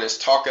here when it's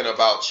talking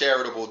about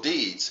charitable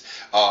deeds.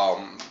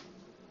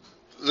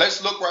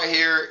 Let's look right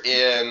here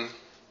in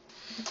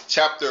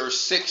chapter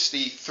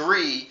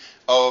 63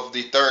 of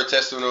the Third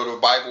Testament of the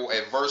Bible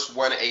at verse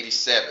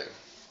 187.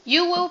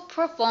 You will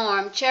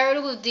perform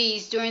charitable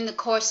deeds during the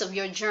course of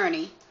your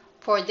journey,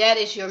 for that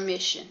is your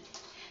mission.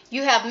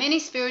 You have many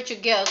spiritual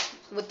gifts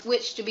with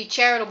which to be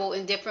charitable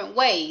in different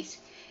ways.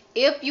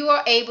 If you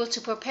are able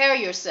to prepare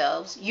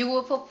yourselves, you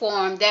will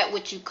perform that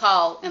which you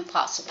call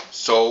impossible.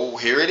 So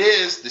here it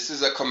is. This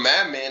is a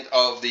commandment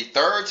of the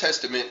Third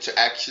Testament to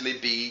actually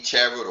be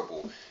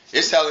charitable.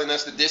 It's telling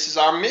us that this is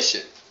our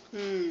mission.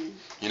 And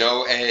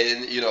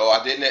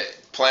I didn't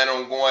plan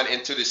on going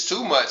into this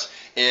too much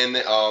in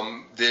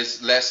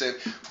this lesson,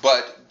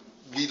 but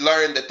we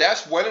learned that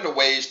that's one of the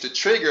ways to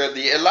trigger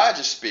the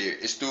Elijah spirit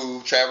is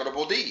through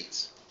charitable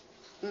deeds.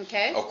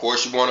 Okay. Of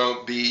course, you want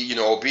to be,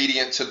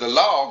 obedient to the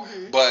law,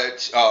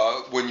 but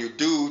when you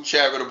do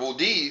charitable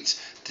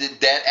deeds,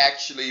 that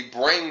actually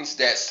brings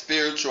that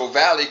spiritual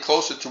valley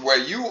closer to where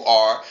you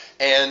are,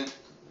 and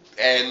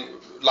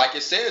like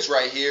it says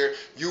right here,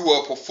 you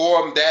will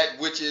perform that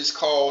which is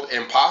called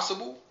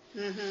impossible.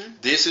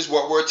 This is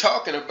what we're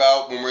talking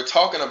about when we're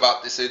talking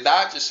about this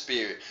Elijah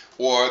spirit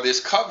or this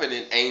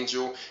covenant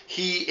angel.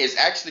 He is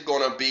actually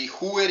going to be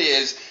who it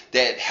is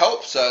that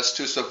helps us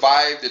to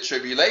survive the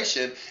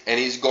tribulation, and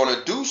he's going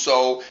to do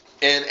so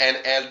in an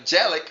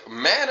angelic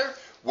manner.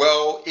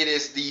 Well, it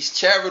is these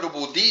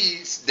charitable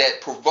deeds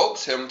that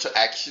provokes him to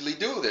actually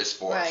do this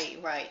for us.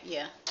 Right,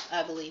 yeah.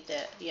 I believe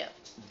that, yeah.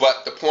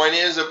 But the point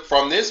is,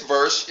 from this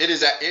verse, it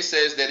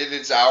says that it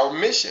is our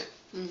mission.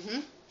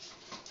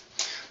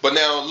 But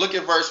now look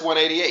at verse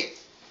 188.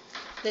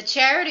 The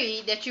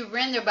charity that you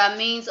render by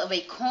means of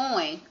a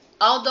coin,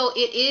 although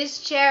it is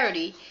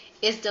charity,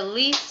 is the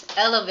least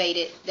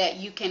elevated that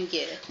you can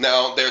give.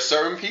 Now, there are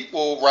certain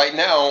people right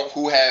now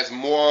who has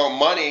more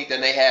money than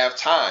they have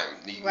time.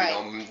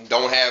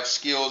 Don't have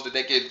skills that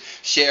they could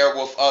share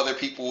with other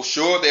people.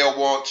 Sure, they'll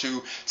want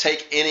to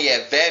take any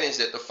advantage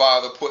that the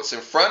Father puts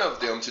in front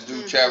of them to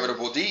do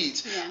charitable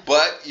deeds. Yeah.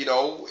 But,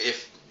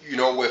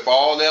 if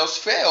all else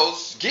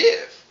fails,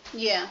 give.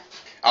 Yeah.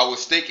 I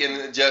was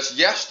thinking just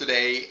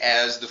yesterday,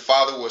 as the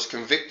Father was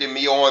convicting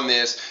me on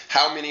this,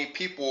 how many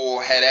people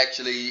had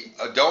actually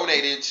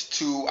donated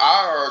to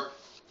our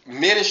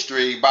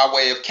ministry by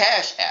way of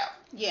Cash App.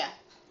 Yeah.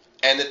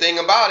 And the thing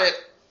about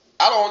it,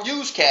 I don't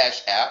use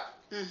Cash App.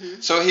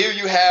 So here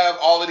you have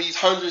all of these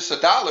hundreds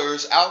of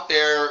dollars out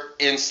there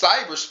in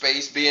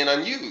cyberspace being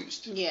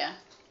unused. Yeah.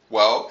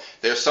 Well,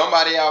 there's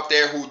somebody out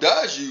there who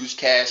does use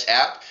Cash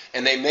App,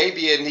 and they may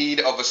be in need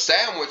of a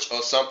sandwich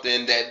or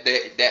something that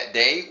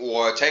day,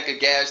 or a tank of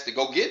gas to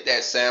go get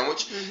that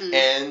sandwich.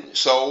 And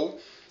so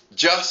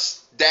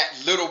just that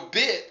little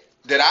bit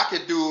that I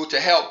could do to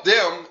help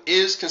them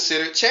is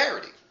considered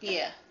charity.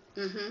 Yeah.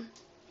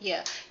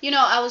 Yeah.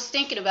 I was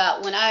thinking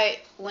about when I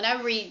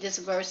read this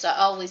verse, I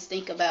always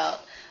think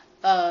about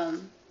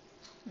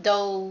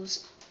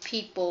those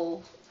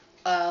people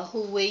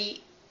who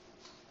we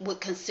would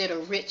consider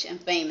rich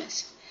and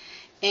famous,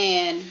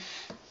 and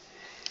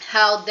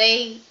how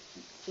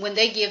when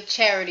they give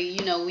charity,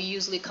 we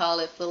usually call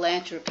it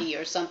philanthropy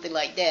or something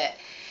like that.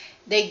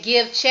 They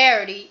give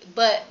charity,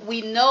 but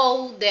we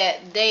know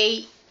that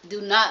they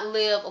do not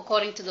live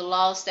according to the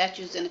laws,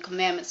 statutes, and the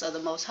commandments of the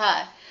Most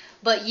High.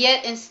 But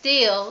yet and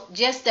still,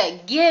 just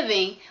that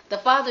giving, the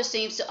Father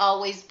seems to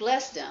always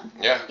bless them.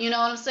 Yeah. You know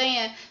what I'm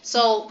saying?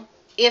 So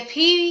if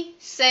He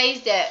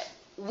says that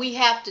we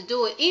have to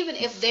do it, even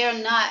if they're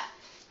not,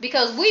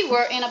 because we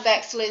were in a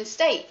backslidden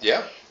state.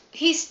 Yeah.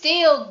 He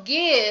still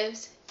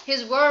gives.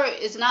 His word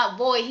is not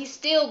void. He's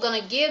still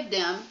going to give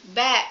them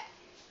back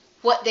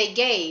what they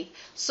gave.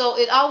 So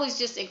it always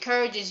just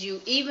encourages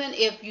you, even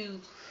if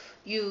you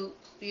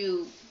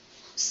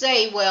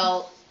say,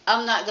 well,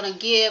 I'm not going to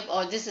give,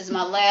 or this is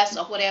my last,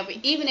 or whatever.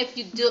 Even if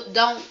you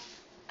don't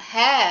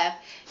have,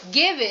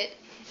 give it,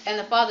 and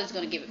the Father's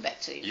going to give it back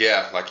to you.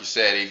 Yeah, like you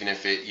said, even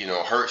if it,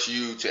 hurts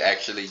you to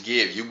actually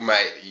give, you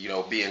might,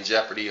 be in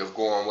jeopardy of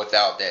going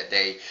without that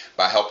day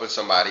by helping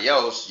somebody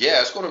else. Yeah,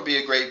 it's going to be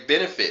a great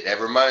benefit.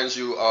 That reminds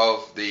you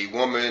of the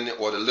woman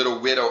or the little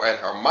widow and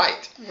her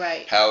mite.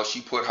 Right. How she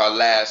put her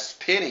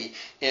last penny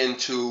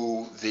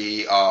into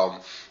the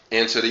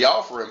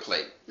offering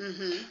plate.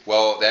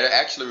 Well, that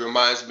actually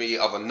reminds me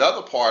of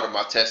another part of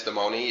my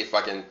testimony, if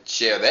I can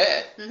share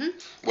that.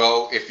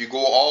 Well, if you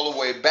go all the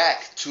way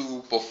back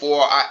to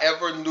before I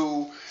ever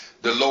knew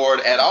the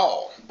Lord at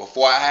all,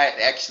 before I had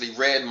actually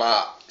read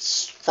my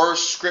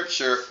first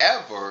scripture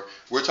ever,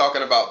 we're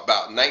talking about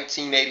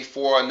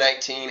 1984 or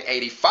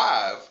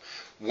 1985,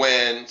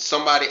 when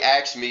somebody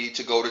asked me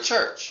to go to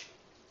church.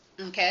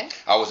 Okay.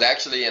 I was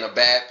actually in a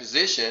bad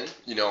position.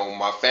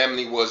 My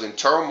family was in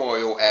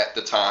turmoil at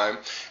the time,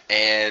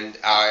 and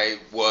I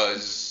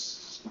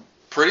was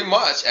pretty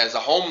much as a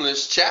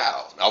homeless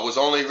child. I was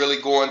only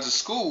really going to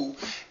school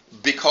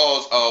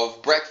because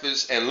of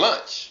breakfast and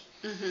lunch.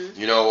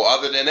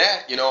 Other than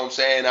that, what I'm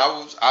saying,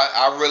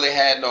 I really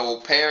had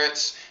no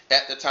parents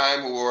at the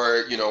time who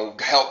were,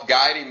 help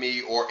guiding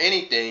me or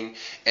anything.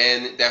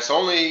 And that's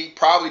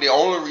probably the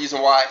only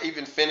reason why I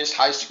even finished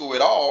high school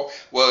at all,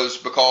 was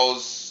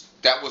because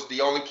that was the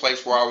only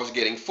place where I was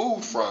getting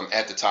food from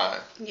at the time.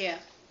 Yeah.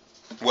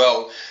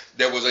 Well,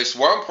 there was this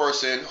one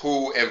person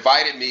who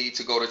invited me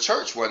to go to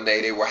church one day.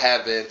 They were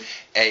having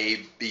a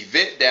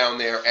event down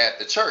there at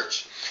the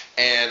church.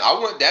 And I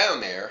went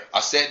down there. I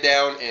sat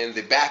down in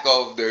the back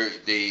of the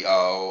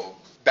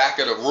back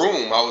of the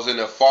room. I was in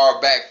the far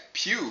back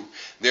pew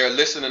there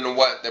listening to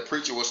what the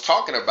preacher was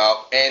talking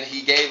about. And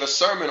he gave a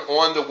sermon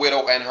on the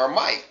widow and her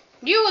mite.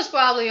 You was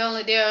probably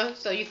only there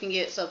so you can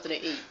get something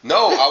to eat.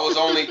 No, I was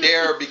only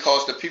there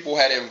because the people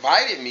had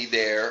invited me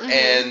there,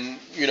 and,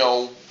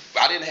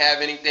 I didn't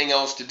have anything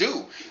else to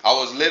do. I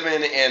was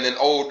living in an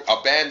old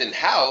abandoned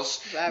house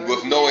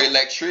with no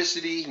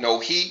electricity, no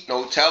heat,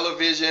 no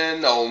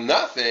television, no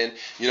nothing,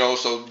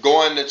 so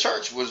going to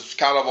church was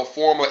kind of a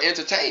form of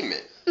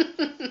entertainment.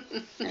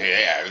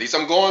 Yeah, at least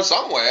I'm going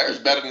somewhere. It's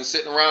better than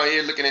sitting around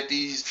here looking at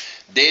these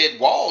dead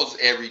walls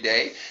every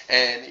day.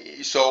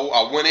 And so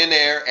I went in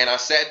there and I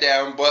sat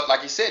down. But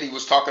like he said, he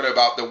was talking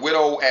about the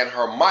widow and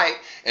her mite,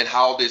 and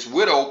how this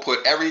widow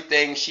put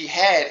everything she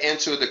had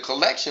into the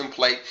collection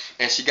plate,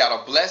 and she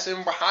got a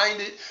blessing behind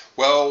it.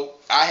 Well,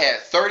 I had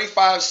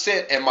 35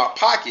 cents in my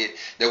pocket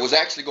that was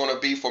actually going to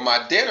be for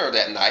my dinner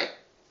that night.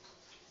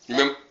 You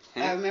remember?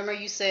 I remember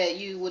you said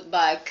you would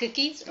buy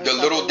cookies. Or the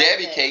little like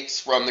Debbie that. cakes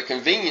from the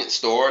convenience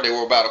store. They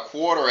were about a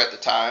quarter at the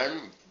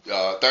time,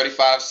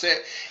 35 cents,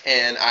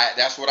 and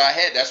that's what I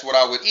had. That's what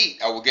I would eat.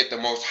 I would get the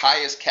most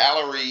highest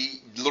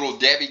calorie little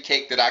Debbie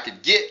cake that I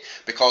could get,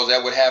 because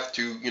that would have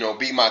to,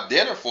 be my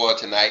dinner for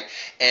tonight.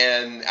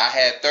 And I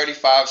had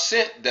 35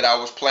 cents that I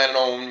was planning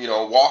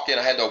on, walking.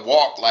 I had to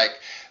walk like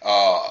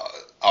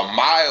a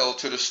mile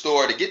to the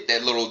store to get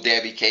that little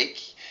Debbie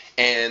cake.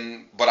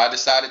 But I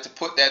decided to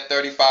put that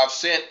 35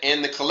 cents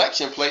in the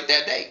collection plate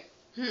that day.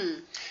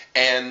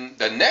 And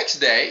the next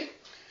day,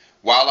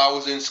 while I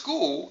was in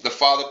school, the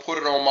Father put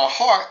it on my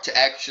heart to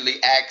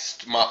actually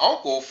ask my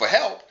uncle for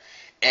help.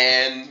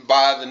 And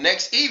by the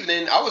next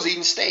evening, I was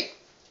eating steak.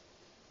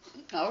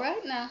 All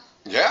right now.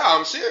 Yeah,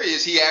 I'm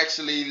serious. He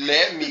actually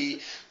led me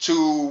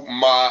to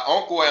my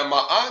uncle and my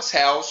aunt's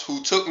house,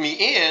 who took me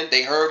in.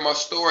 They heard my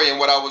story and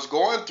what I was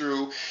going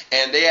through,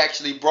 and they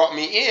actually brought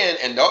me in.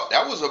 And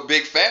that was a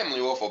big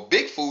family with a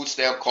big food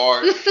stamp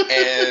card.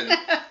 And,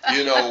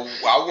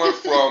 I went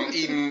from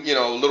eating,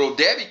 little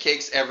Debbie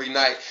cakes every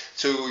night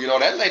to,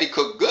 that lady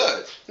cooked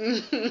good.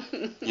 I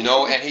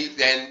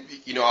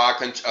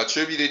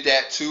attributed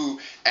that to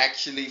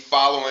actually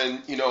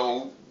following,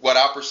 what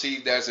I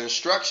perceived as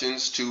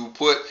instructions to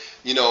put,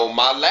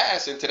 my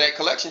last into that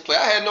collection plate.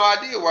 I had no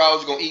idea where I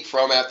was going to eat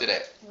from after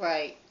that.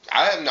 Right.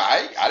 I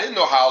didn't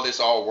know how this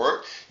all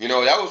worked. That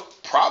was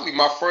probably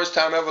my first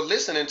time ever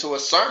listening to a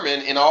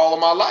sermon in all of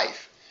my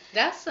life.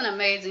 That's an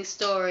amazing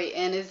story,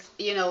 and it's,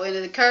 and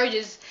it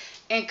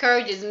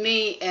encourages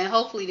me, and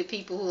hopefully the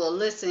people who are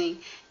listening,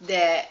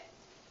 that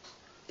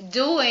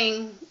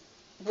doing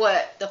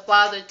what the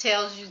Father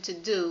tells you to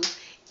do,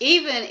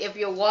 even if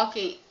you're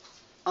walking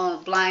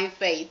on blind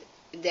faith,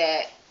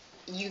 that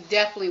you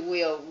definitely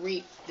will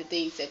reap the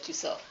things that you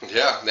sow.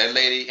 Yeah, that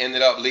lady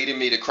ended up leading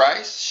me to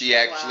Christ. She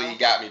actually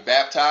got me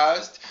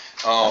baptized,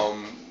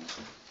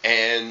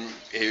 and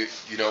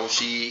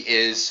she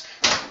is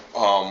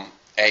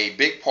a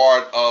big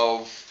part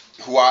of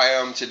who I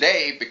am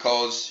today,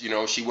 because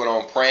she went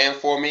on praying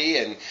for me,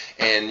 and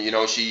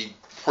she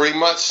pretty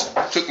much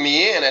took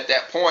me in at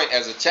that point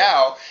as a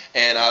child,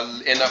 and I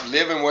ended up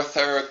living with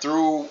her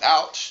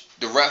throughout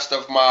the rest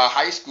of my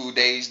high school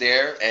days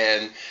there.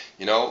 And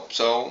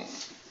so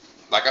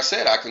like I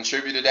said, I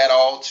contributed that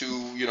all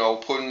to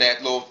putting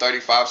that little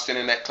 35 cent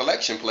in that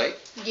collection plate.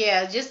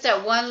 Yeah, just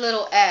that one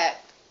little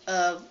act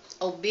of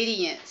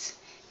obedience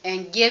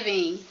and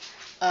giving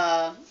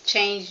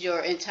changed your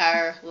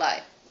entire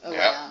life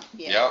around.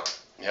 Yep.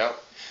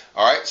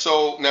 All right,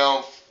 so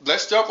now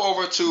let's jump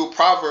over to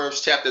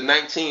Proverbs chapter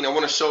 19. I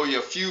want to show you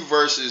a few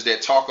verses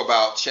that talk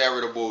about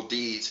charitable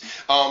deeds.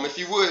 If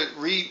you would,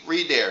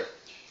 read there.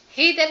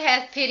 He that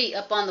hath pity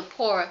upon the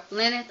poor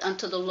lendeth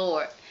unto the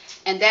Lord,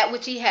 and that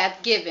which he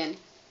hath given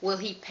will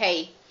he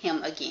pay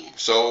him again.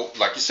 So,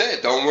 like you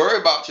said, don't worry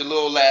about your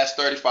little last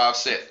 35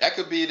 cents. That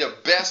could be the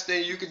best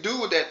thing you could do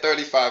with that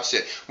 35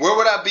 cents. Where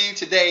would I be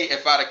today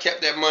if I'd have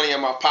kept that money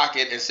in my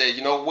pocket and said,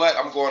 you know what,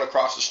 I'm going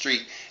across the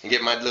street and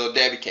get my little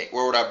Debbie cake?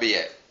 Where would I be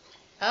at?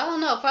 I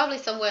don't know, probably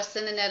somewhere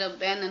sitting in that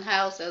abandoned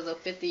house as a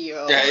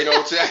 50-year-old. Yeah, ain't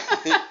no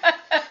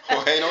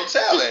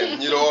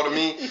telling. You know what I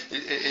mean?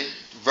 It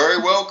very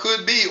well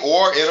could be,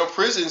 or in a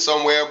prison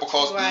somewhere,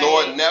 because the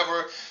Lord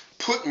never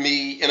put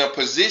me in a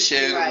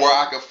position where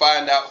I could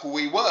find out who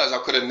he was. I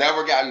could have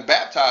never gotten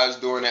baptized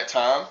during that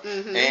time,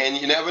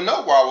 and you never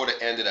know where I would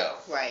have ended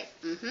up. Right.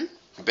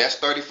 Best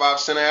 35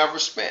 cents I ever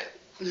spent.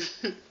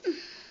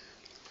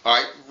 All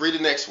right, read the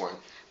next one.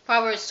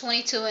 Proverbs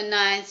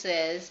 22:9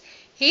 says,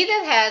 He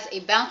that has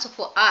a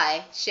bountiful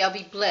eye shall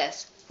be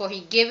blessed, for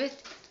he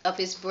giveth of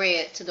his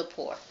bread to the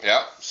poor.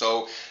 Yeah,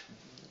 so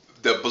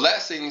the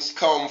blessings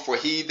come for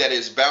he that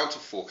is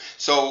bountiful.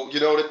 So,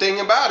 the thing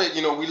about it,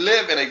 we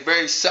live in a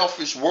very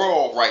selfish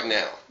world right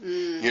now.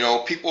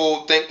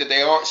 People think that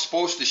they aren't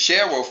supposed to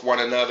share with one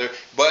another,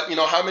 but,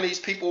 how many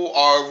people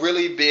are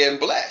really being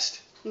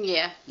blessed?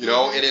 Yeah.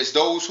 It is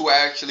those who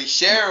are actually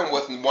sharing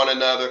with one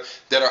another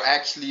that are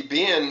actually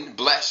being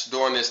blessed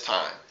during this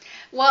time.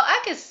 Well,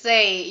 I could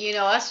say,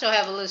 I still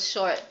have a little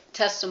short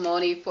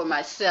testimony for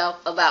myself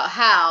about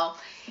how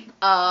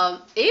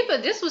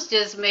even this was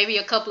just maybe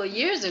a couple of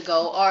years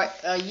ago or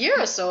a year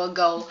or so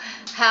ago,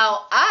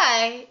 how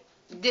I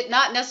did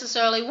not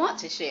necessarily want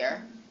to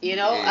share.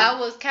 I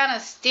was kind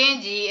of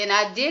stingy, and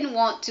I didn't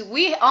want to.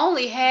 We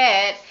only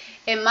had,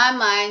 in my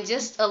mind,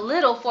 just a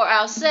little for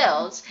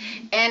ourselves,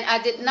 and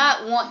I did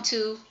not want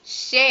to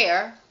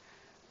share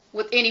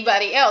with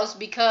anybody else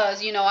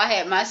because, I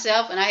had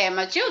myself and I had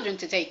my children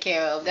to take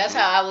care of. That's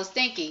how I was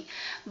thinking.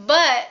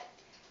 But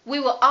we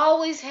will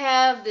always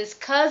have this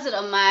cousin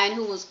of mine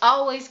who was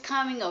always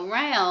coming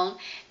around,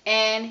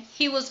 and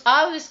he was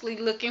obviously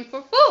looking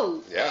for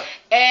food. Yeah.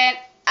 And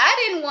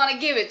I didn't want to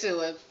give it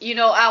to him. You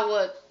know, I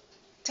would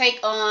take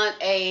on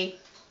a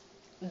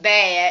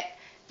bad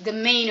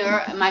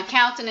demeanor. My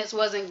countenance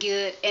wasn't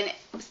good. And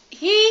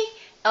he,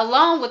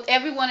 along with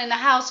everyone in the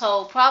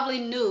household, probably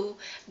knew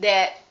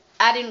that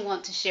I didn't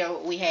want to share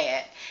what we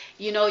had.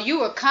 You know, you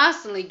were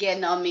constantly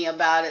getting on me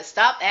about it.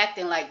 Stop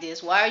acting like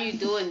this. Why are you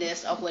doing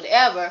this or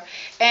whatever?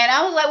 And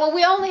I was like, well,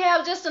 we only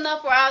have just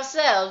enough for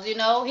ourselves. You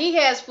know, he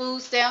has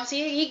food stamps.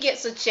 He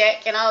gets a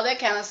check and all that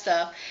kind of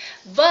stuff.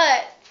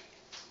 But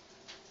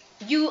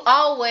you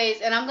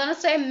always, and I'm going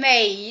to say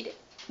made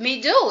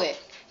me do it.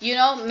 You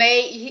know,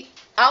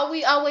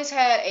 we always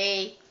had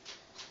a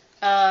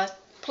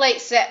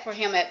plate set for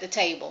him at the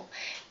table.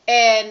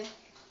 And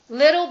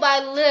little by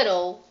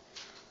little,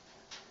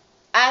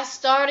 I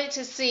started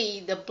to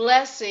see the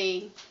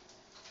blessing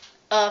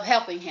of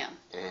helping him.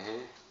 Mm-hmm.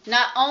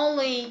 Not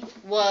only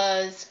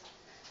was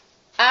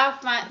our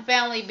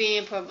family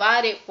being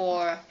provided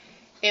for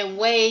in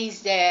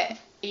ways that,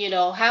 you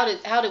know, how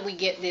did we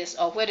get this,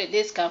 or where did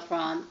this come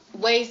from?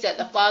 Ways that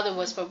the Father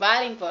was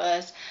providing for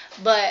us,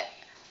 but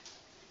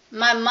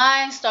my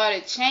mind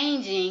started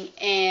changing,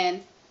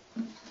 and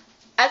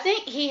I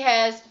think He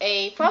has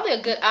probably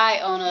a good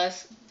eye on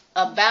us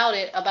about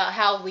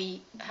how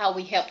we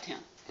helped him.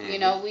 You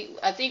know,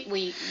 I think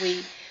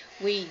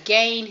we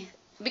gained,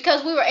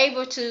 because you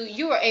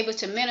were able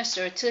to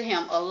minister to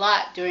him a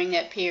lot during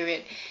that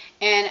period.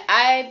 And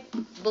I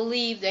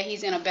believe that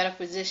he's in a better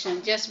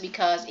position just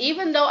because,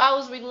 even though I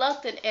was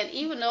reluctant and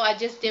even though I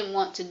just didn't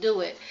want to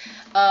do it,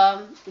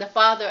 the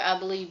Father, I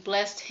believe,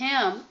 blessed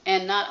him,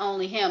 and not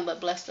only him, but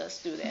blessed us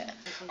through that.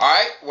 All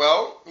right,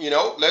 well, you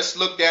know, let's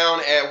look down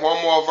at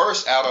one more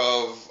verse out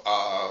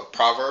of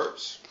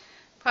Proverbs.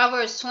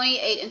 Proverbs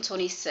 28 and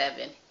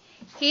 27.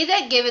 He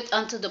that giveth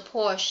unto the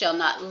poor shall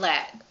not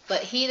lack,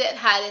 but he that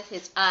hideth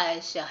his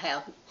eyes shall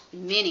have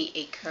many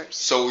a curse.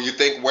 So you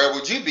think, where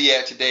would you be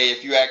at today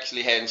if you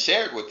actually hadn't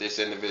shared with this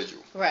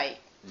individual? Right.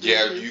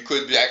 Yeah, mm-hmm. You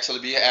could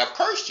actually have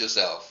cursed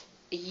yourself.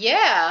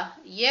 Yeah.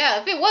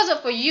 If it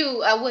wasn't for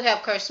you, I would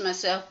have cursed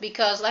myself,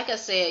 because, like I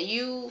said,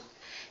 you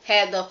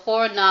had the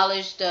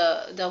foreknowledge,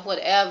 the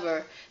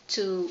whatever,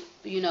 to,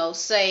 you know,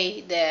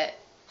 say that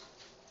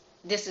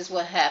this is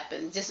what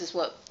happens. This is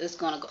what is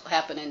going to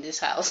happen in this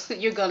house.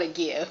 You're going to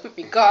give,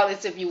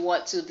 regardless if you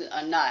want to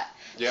or not.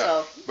 Yeah,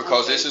 so,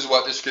 because this is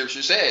what the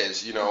scripture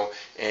says, you know,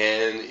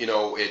 and, you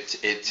know,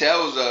 it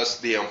tells us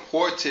the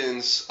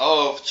importance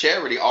of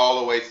charity all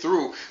the way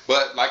through.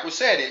 But like we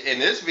said, in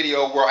this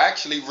video, we're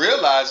actually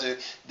realizing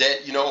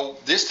that, you know,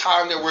 this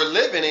time that we're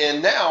living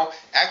in now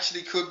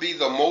actually could be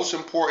the most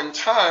important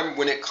time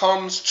when it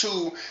comes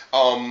to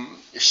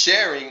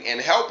sharing and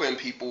helping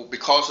people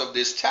because of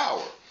this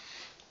tower.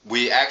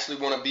 We actually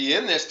want to be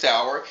in this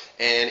tower,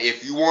 and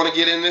if you want to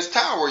get in this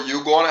tower,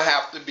 you're going to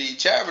have to be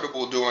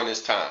charitable during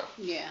this time.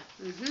 Yeah.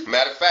 Mm-hmm.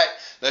 Matter of fact,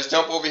 let's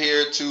jump over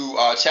here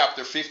to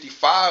chapter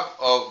 55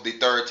 of the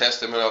Third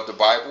Testament of the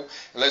Bible,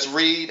 and let's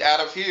read out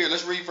of here.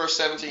 Let's read verse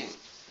 17.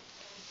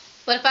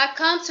 But if I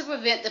come to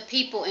prevent the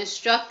people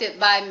instructed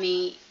by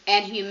me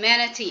and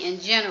humanity in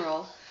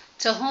general,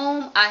 to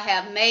whom I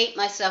have made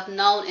myself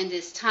known in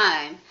this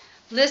time,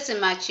 listen,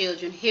 my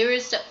children, here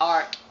is the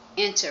ark.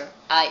 Enter,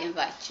 I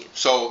invite you.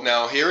 So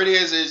now here it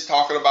is. It's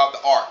talking about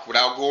the ark.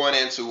 Without going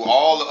into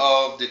all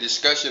of the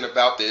discussion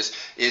about this,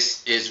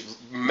 is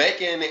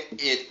making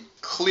it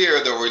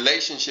clear the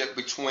relationship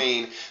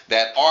between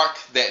that ark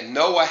that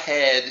Noah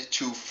had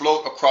to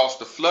float across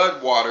the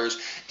flood waters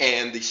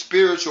and the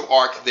spiritual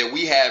ark that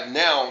we have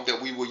now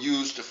that we will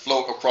use to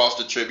float across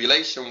the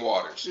tribulation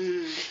waters.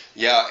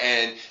 Yeah,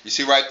 and you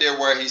see right there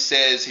where he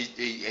says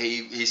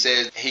he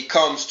says he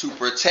comes to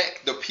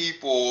protect the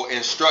people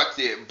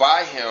instructed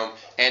by him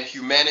and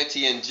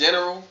humanity in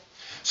general.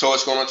 So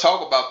it's going to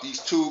talk about these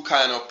two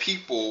kind of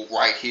people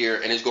right here,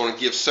 and it's going to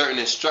give certain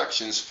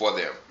instructions for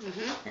them.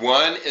 Mm-hmm.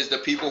 One is the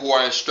people who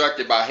are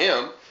instructed by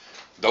him.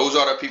 Those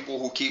are the people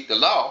who keep the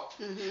law.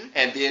 Mm-hmm.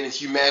 And then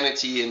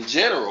humanity in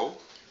general.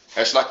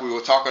 That's like we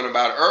were talking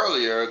about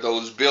earlier,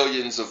 those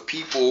billions of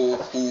people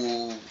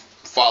who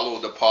follow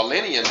the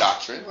Paulinian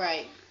doctrine.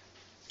 Right.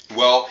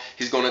 Well,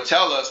 he's going to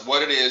tell us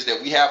what it is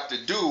that we have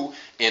to do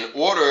in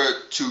order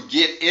to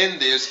get in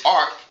this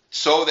ark,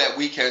 so that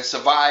we can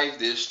survive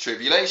this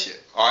tribulation.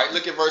 All right,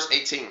 look at verse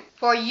 18.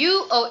 For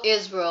you, O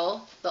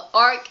Israel, the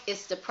ark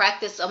is the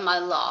practice of my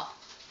law.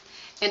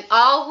 And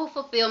all who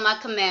fulfill my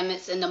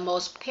commandments in the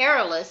most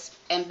perilous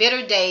and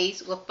bitter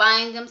days will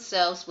find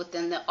themselves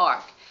within the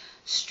ark,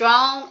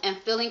 strong and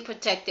feeling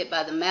protected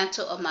by the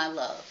mantle of my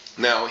love.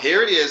 Now,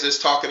 here it is. It's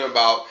talking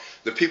about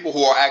the people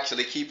who are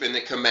actually keeping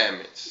the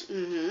commandments,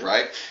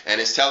 right? And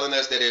it's telling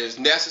us that it is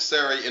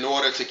necessary in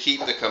order to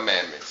keep the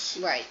commandments.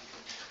 Right.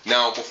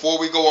 Now, before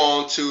we go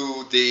on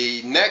to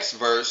the next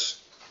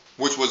verse,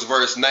 which was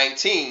verse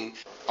 19,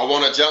 I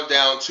want to jump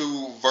down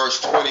to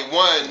verse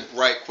 21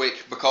 right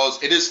quick,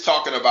 because it is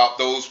talking about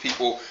those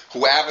people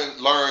who haven't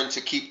learned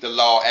to keep the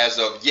law as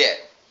of yet.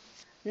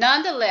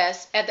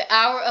 Nonetheless, at the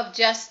hour of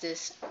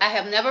justice, I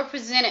have never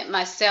presented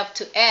myself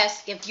to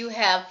ask if you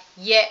have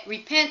yet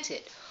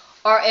repented,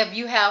 or if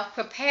you have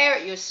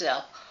prepared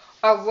yourself,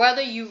 or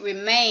whether you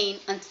remain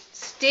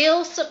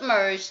still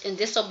submerged in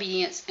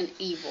disobedience and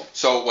evil.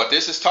 So what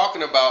this is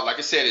talking about, like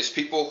I said, is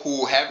people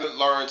who haven't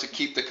learned to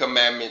keep the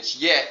commandments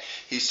yet.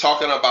 He's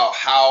talking about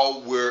how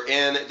we're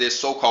in this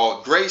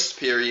so-called grace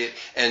period,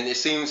 and it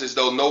seems as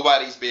though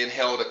nobody's being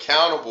held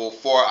accountable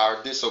for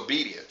our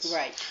disobedience.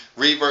 Right.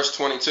 Read verse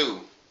 22.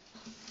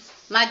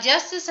 My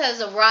justice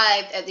has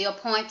arrived at the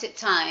appointed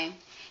time,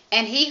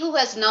 and he who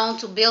has known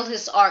to build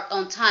his ark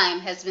on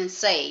time has been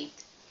saved.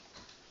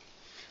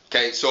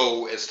 Okay,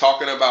 so it's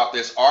talking about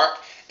this ark,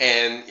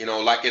 and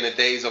like in the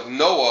days of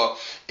Noah,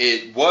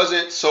 it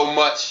wasn't so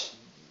much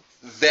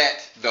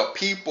that the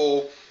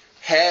people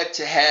had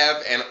to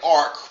have an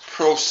ark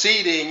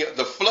preceding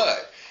the flood.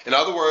 In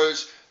other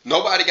words,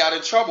 nobody got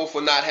in trouble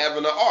for not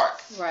having an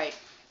ark. Right.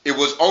 It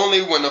was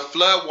only when the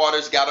flood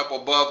waters got up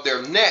above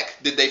their neck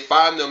did they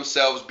find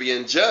themselves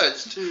being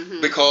judged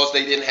because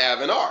they didn't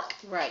have an ark.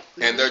 Right.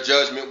 And their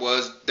judgment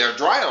was their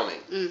drowning.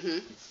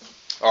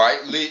 All right,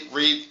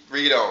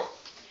 read on.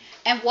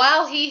 And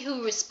while he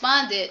who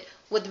responded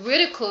with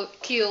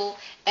ridicule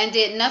and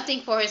did nothing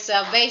for his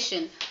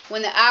salvation,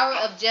 when the hour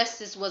of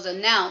justice was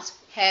announced,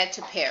 had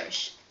to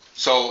perish.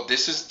 So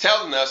this is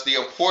telling us the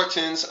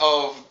importance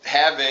of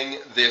having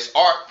this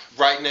ark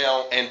right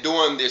now and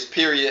during this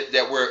period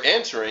that we're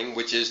entering,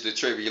 which is the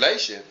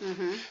tribulation.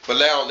 But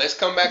now let's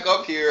come back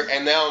up here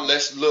and now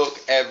let's look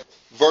at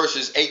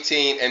verses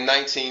 18 and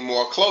 19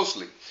 more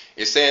closely.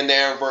 It's saying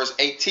there in verse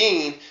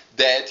 18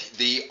 that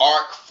the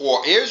ark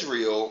for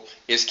Israel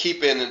is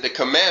keeping the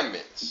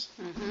commandments.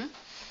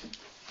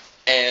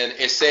 And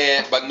it's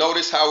saying, but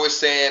notice how it's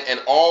saying,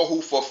 and all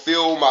who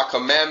fulfill my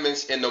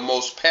commandments in the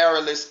most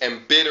perilous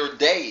and bitter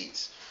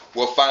days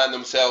will find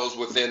themselves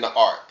within the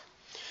ark.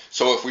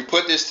 So if we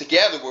put this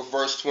together with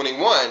verse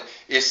 21,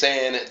 it's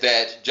saying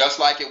that just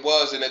like it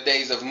was in the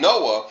days of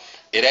Noah,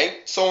 it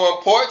ain't so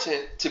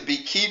important to be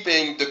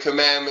keeping the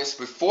commandments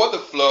before the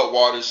flood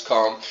waters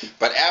come,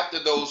 but after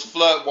those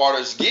flood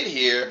waters get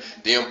here,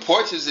 the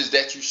importance is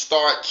that you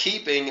start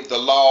keeping the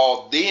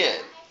law then.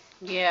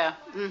 Yeah.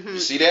 You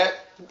see that?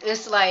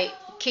 It's like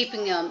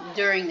keeping them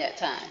during that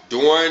time.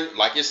 During,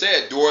 like you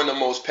said, during the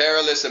most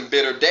perilous and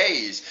bitter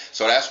days.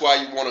 So that's why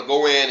you want to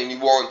go in and you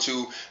want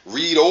to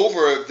read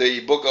over the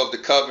book of the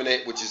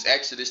covenant, which is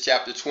Exodus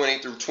chapter 20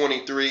 through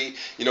 23.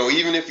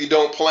 Even if you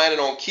don't plan it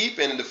on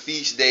keeping the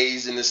feast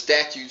days and the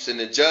statutes and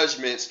the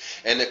judgments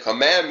and the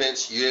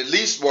commandments, you at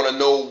least want to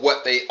know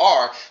what they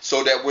are,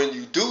 so that when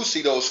you do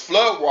see those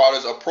flood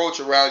waters approach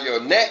around your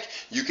neck,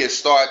 you can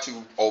start to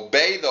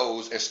obey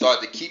those and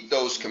start to keep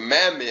those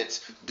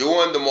commandments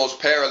during the most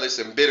perilous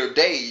and bitter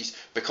days,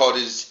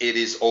 because it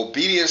is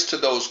obedience to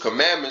those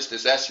commandments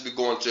that's actually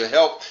going to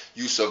help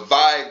you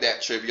survive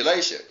that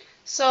tribulation.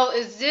 So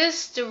is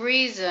this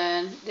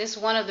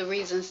one of the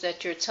reasons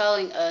that you're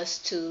telling us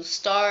to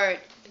start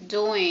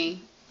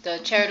doing the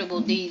charitable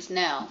deeds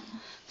now?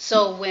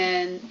 So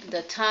when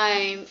the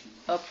time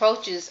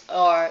approaches,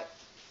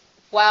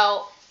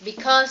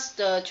 because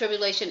the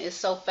tribulation is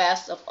so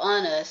fast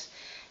upon us,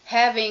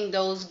 having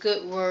those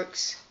good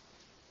works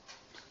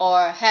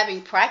or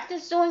having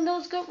practice doing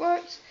those good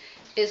works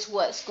is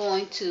what's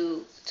going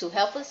to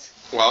help us?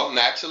 Well,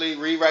 naturally,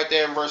 read right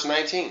there in verse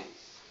 19.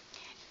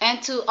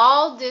 And to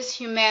all this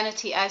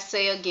humanity I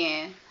say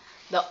again,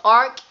 the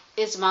ark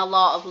is my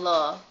law of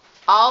love.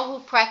 All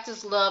who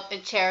practice love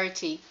and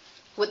charity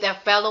with their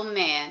fellow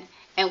man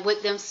and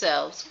with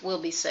themselves will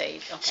be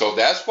saved. Okay. So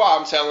that's why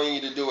I'm telling you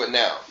to do it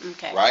now.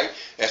 Okay. Right?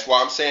 That's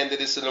why I'm saying that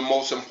it's the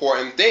most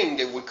important thing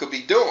that we could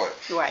be doing.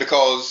 Right.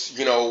 Because,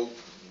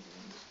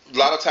 a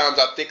lot of times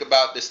I think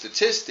about the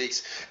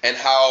statistics and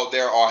how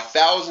there are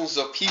thousands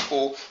of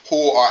people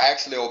who are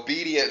actually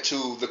obedient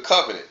to the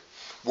covenant,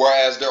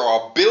 whereas there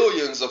are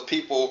billions of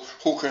people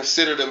who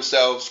consider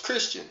themselves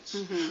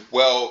Christians.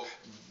 Well,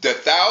 the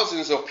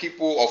thousands of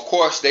people, of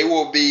course, they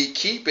will be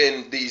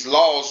keeping these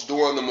laws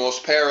during the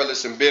most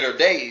perilous and bitter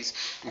days,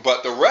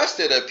 but the rest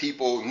of the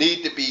people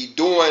need to be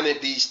doing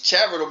these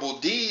charitable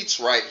deeds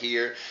right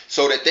here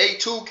so that they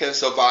too can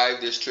survive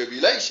this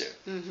tribulation.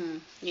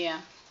 Yeah.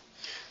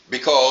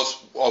 Because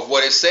of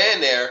what it's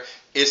saying there,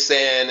 it's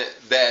saying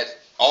that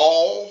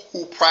all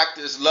who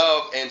practice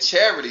love and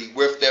charity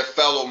with their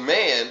fellow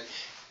man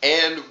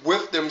and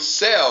with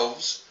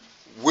themselves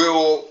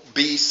will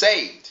be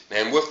saved.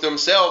 And with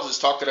themselves is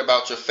talking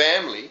about your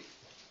family.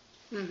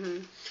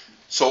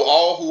 So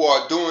all who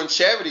are doing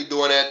charity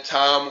during that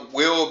time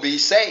will be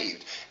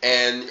saved.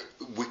 And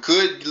we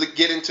could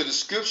get into the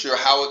scripture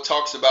how it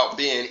talks about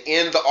being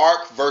in the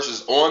ark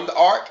versus on the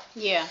ark.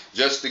 Yeah.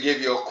 Just to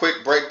give you a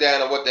quick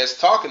breakdown of what that's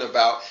talking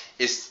about,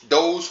 it's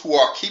those who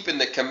are keeping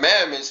the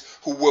commandments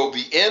who will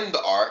be in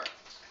the ark.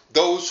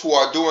 Those who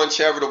are doing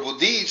charitable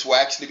deeds will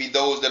actually be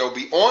those that will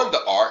be on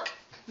the ark.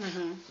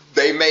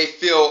 They may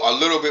feel a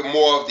little bit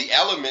more of the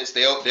elements.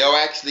 They'll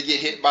actually get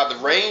hit by the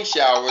rain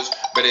showers,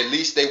 but at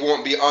least they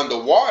won't be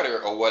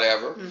underwater or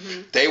whatever.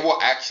 They will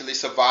actually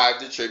survive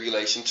the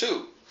tribulation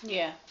too.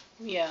 Yeah.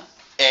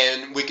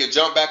 And we could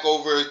jump back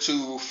over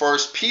to 1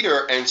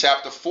 Peter and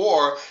chapter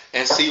 4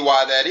 and see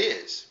why that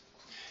is.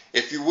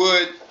 If you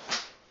would,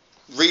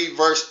 read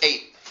verse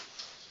 8.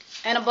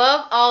 And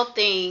above all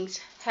things,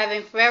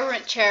 having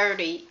fervent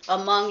charity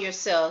among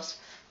yourselves,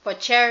 for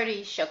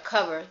charity shall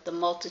cover the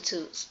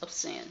multitudes of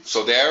sins.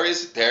 So there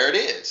it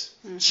is.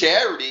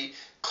 Charity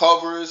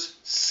covers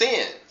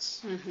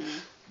sins.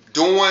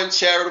 Doing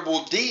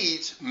charitable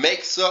deeds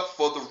makes up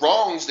for the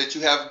wrongs that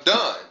you have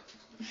done.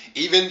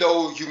 Even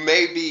though you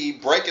may be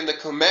breaking the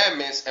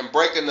commandments and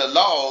breaking the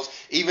laws,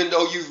 even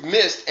though you've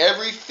missed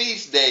every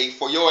feast day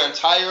for your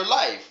entire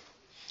life,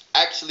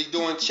 actually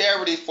doing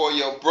charity for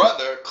your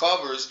brother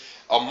covers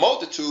a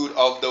multitude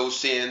of those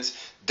sins.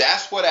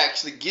 That's what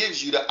actually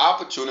gives you the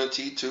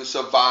opportunity to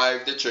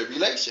survive the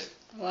tribulation.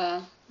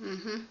 Wow.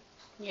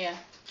 Yeah.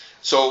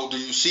 So do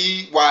you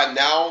see why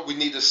now we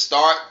need to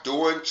start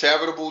doing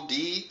charitable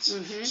deeds?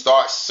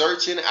 Start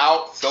searching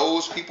out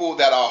those people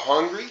that are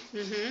hungry?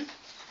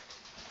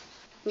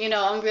 You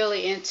know, I'm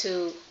really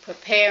into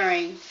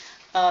preparing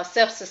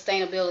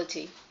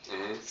self-sustainability.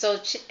 So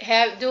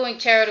doing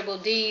charitable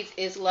deeds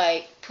is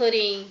like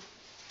putting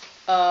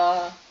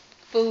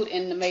food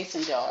in the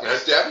mason jars.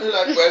 That's definitely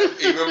like better,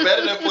 even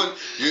better than putting.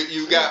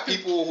 You got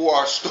people who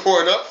are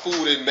storing up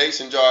food in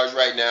mason jars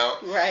right now.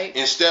 Right.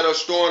 Instead of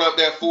storing up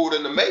their food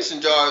in the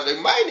mason jars,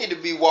 they might need to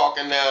be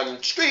walking down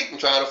the street and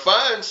trying to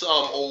find some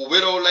old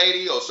widow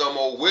lady or some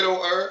old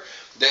widower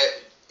that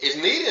is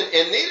in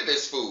need of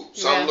this food.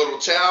 Some little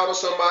child or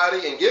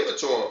somebody, and give it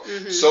to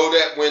them, so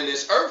that when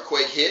this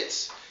earthquake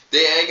hits,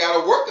 they ain't got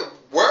to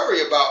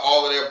worry about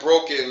all of their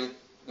broken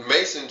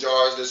mason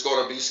jars that's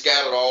going to be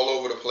scattered all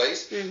over the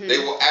place. They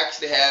will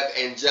actually have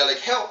angelic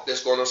help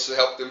that's going to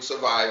help them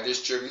survive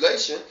this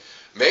tribulation,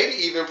 maybe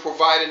even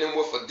providing them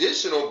with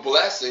additional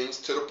blessings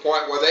to the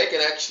point where they can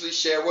actually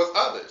share with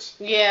others.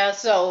 Yeah,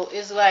 so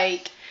it's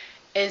like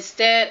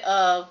instead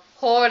of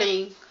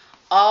hoarding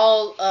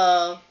all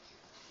of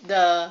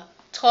the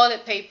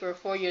toilet paper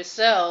for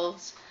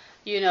yourselves,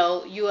 you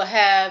know, you will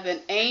have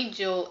an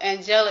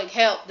angelic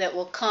help that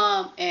will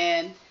come,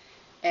 and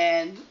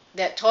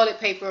that toilet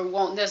paper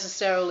won't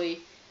necessarily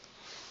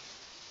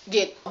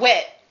get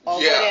wet or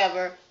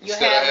whatever. You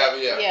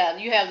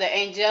have the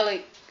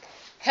angelic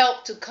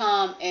help to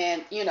come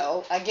and, you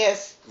know, I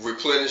guess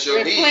replenish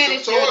your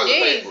needs.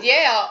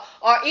 Yeah,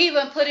 or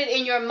even put it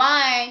in your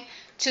mind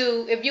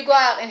to, if you go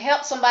out and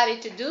help somebody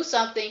to do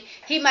something,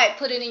 he might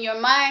put it in your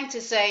mind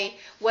to say,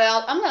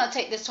 well, I'm going to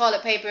take this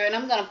toilet paper and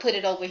I'm going to put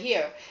it over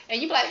here.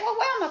 And you're like, well,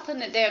 why am I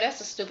putting it there? That's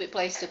a stupid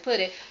place to put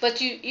it. But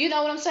you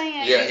know what I'm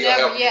saying? Yeah, he'll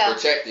help you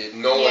protect it,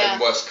 knowing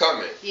what's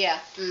coming. Yeah.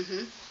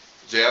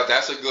 Yeah,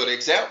 that's a good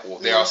example.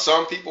 There are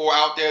some people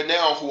out there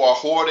now who are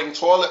hoarding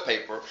toilet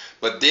paper,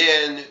 but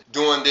then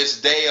during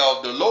this day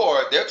of the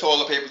Lord, their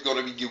toilet paper is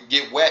going to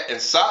get wet and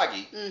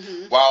soggy,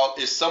 while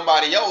it's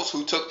somebody else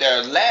who took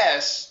their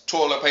last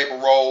toilet paper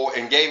roll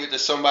and gave it to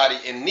somebody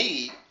in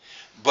need.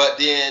 But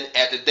then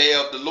at the day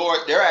of the Lord,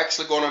 they're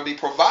actually going to be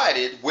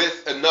provided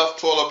with enough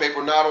toilet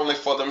paper not only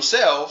for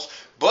themselves,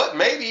 but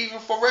maybe even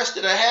for the rest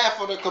of the half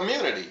of the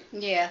community.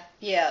 Yeah,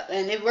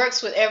 and it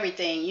works with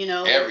everything, you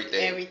know.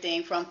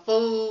 Everything from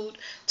food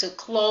to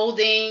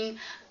clothing,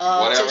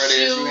 whatever to it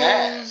shoes. Is you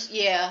have.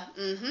 Yeah.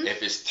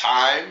 If it's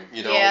time,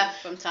 you know. Yeah,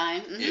 from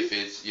time. If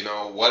it's, you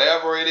know,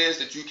 whatever it is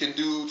that you can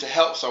do to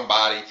help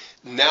somebody,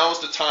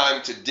 now's the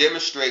time to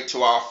demonstrate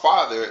to our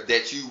Father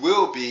that you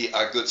will be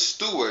a good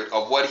steward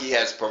of what He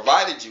has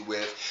provided you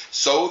with,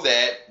 so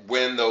that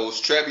when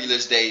those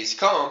tribulous days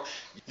come,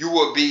 you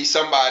will be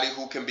somebody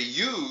who can be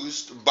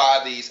used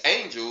by these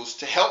angels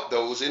to help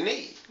those in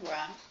need.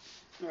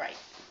 Right.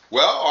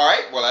 Well, all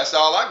right. Well, that's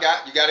all I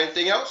got. You got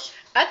anything else?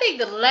 I think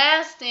the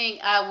last thing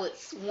I would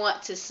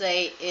want to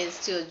say is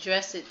to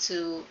address it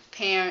to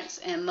parents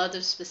and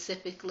mothers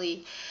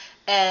specifically,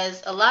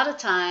 as a lot of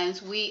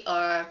times we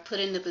are put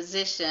in the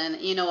position,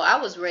 you know,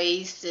 I was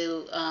raised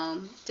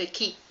to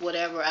keep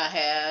whatever I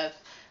have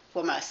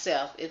for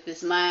myself. If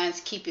it's mine,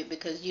 keep it,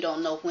 because you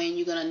don't know when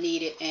you're going to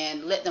need it,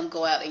 and let them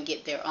go out and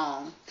get their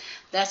own.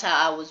 That's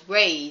how I was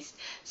raised.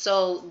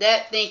 So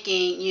that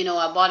thinking, you know,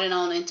 I brought it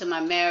on into my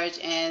marriage,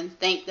 and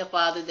thank the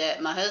Father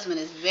that my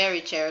husband is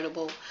very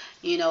charitable.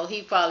 You know,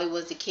 he probably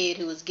was the kid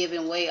who was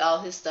giving away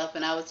all his stuff,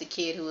 and I was the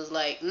kid who was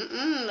like,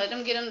 let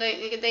them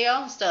get their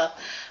own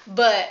stuff.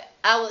 But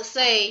I would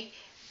say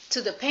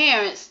to the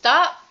parents,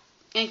 stop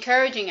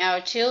encouraging our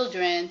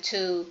children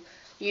to,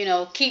 you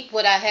know, keep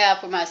what I have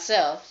for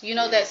myself. You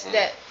know,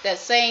 that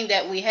saying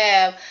that we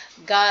have,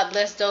 God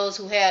bless those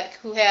who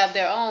have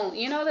their own.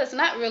 You know, that's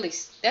not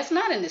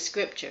in the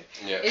scripture.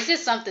 Yeah. It's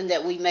just something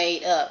that we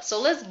made up. So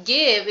let's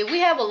give. If we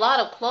have a lot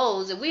of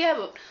clothes, if we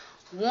haven't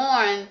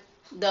worn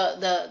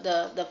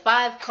the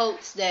 5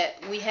 coats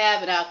that we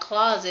have in our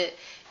closet,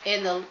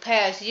 in the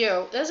past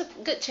year, there's a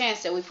good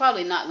chance that we're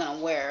probably not going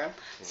to wear them.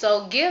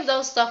 So give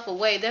those stuff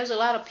away. There's a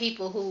lot of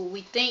people who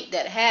we think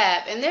that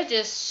have, and they're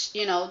just,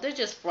 they're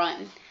just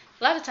fronting.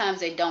 A lot of times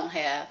they don't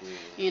have,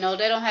 they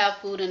don't have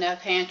food in their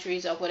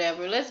pantries or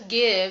whatever. Let's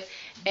give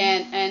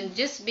and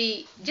just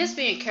be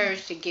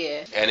encouraged to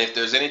give. And if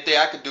there's anything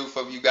I could do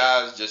for you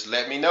guys, just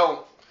let me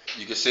know.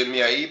 You can send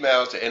me an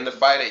email to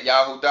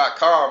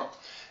inthefight@yahoo.com.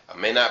 I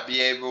may not be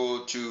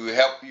able to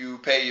help you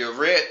pay your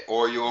rent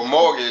or your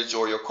mortgage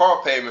or your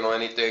car payment or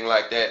anything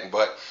like that,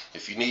 but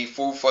if you need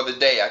food for the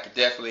day, I could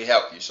definitely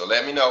help you. So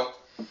let me know.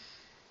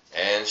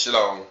 And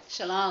shalom.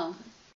 Shalom.